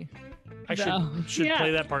Courtney. I should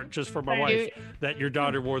play that part just for my wife, that your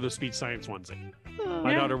daughter wore the Speech Science onesie.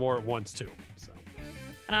 My daughter wore it once too. So.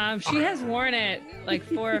 She has worn it like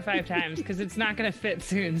 4 or 5 times because it's not going to fit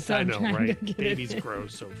soon. So I know, right? To Babies grow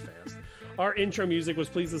so fast. Our intro music was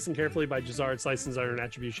Please Listen Carefully by Jazar. It's licensed under an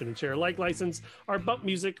attribution and share alike license. Our bump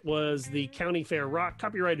music was the County Fair Rock,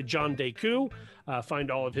 copyrighted John Deku. Find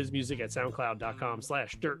all of his music at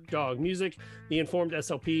soundcloud.com/dirtdogmusic. The Informed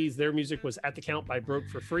SLPs, their music was At the Count by Broke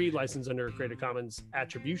for Free, licensed under a Creative Commons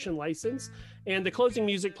attribution license. And the closing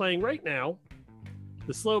music playing right now,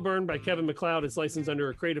 The Slow Burn by Kevin MacLeod, is licensed under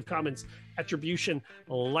a Creative Commons attribution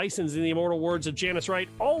license. In the immortal words of Janice Wright,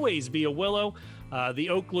 always be a willow. The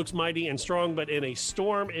oak looks mighty and strong, but in a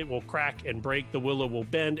storm it will crack and break. The willow will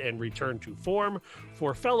bend and return to form.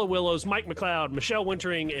 For fellow willows, Mike MacLeod, Michelle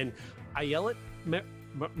Wintering, and Ayelet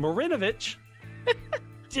Marinovich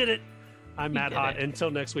did it. I'm Matt Hott.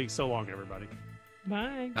 Until next week, so long, everybody.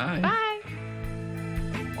 Bye. Bye. Bye.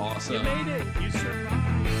 Awesome. You made it. You survived.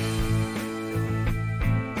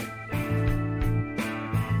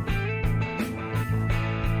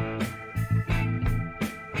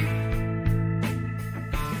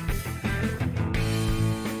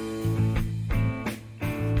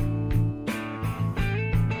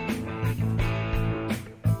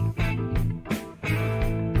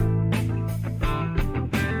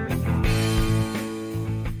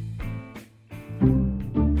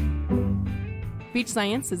 Speech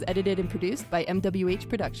Science is edited and produced by MWH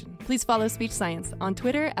Production. Please follow Speech Science on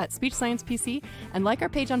Twitter at SpeechSciencePC and like our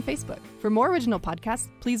page on Facebook. For more original podcasts,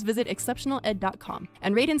 please visit exceptionaled.com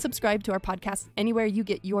and rate and subscribe to our podcast anywhere you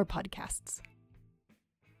get your podcasts.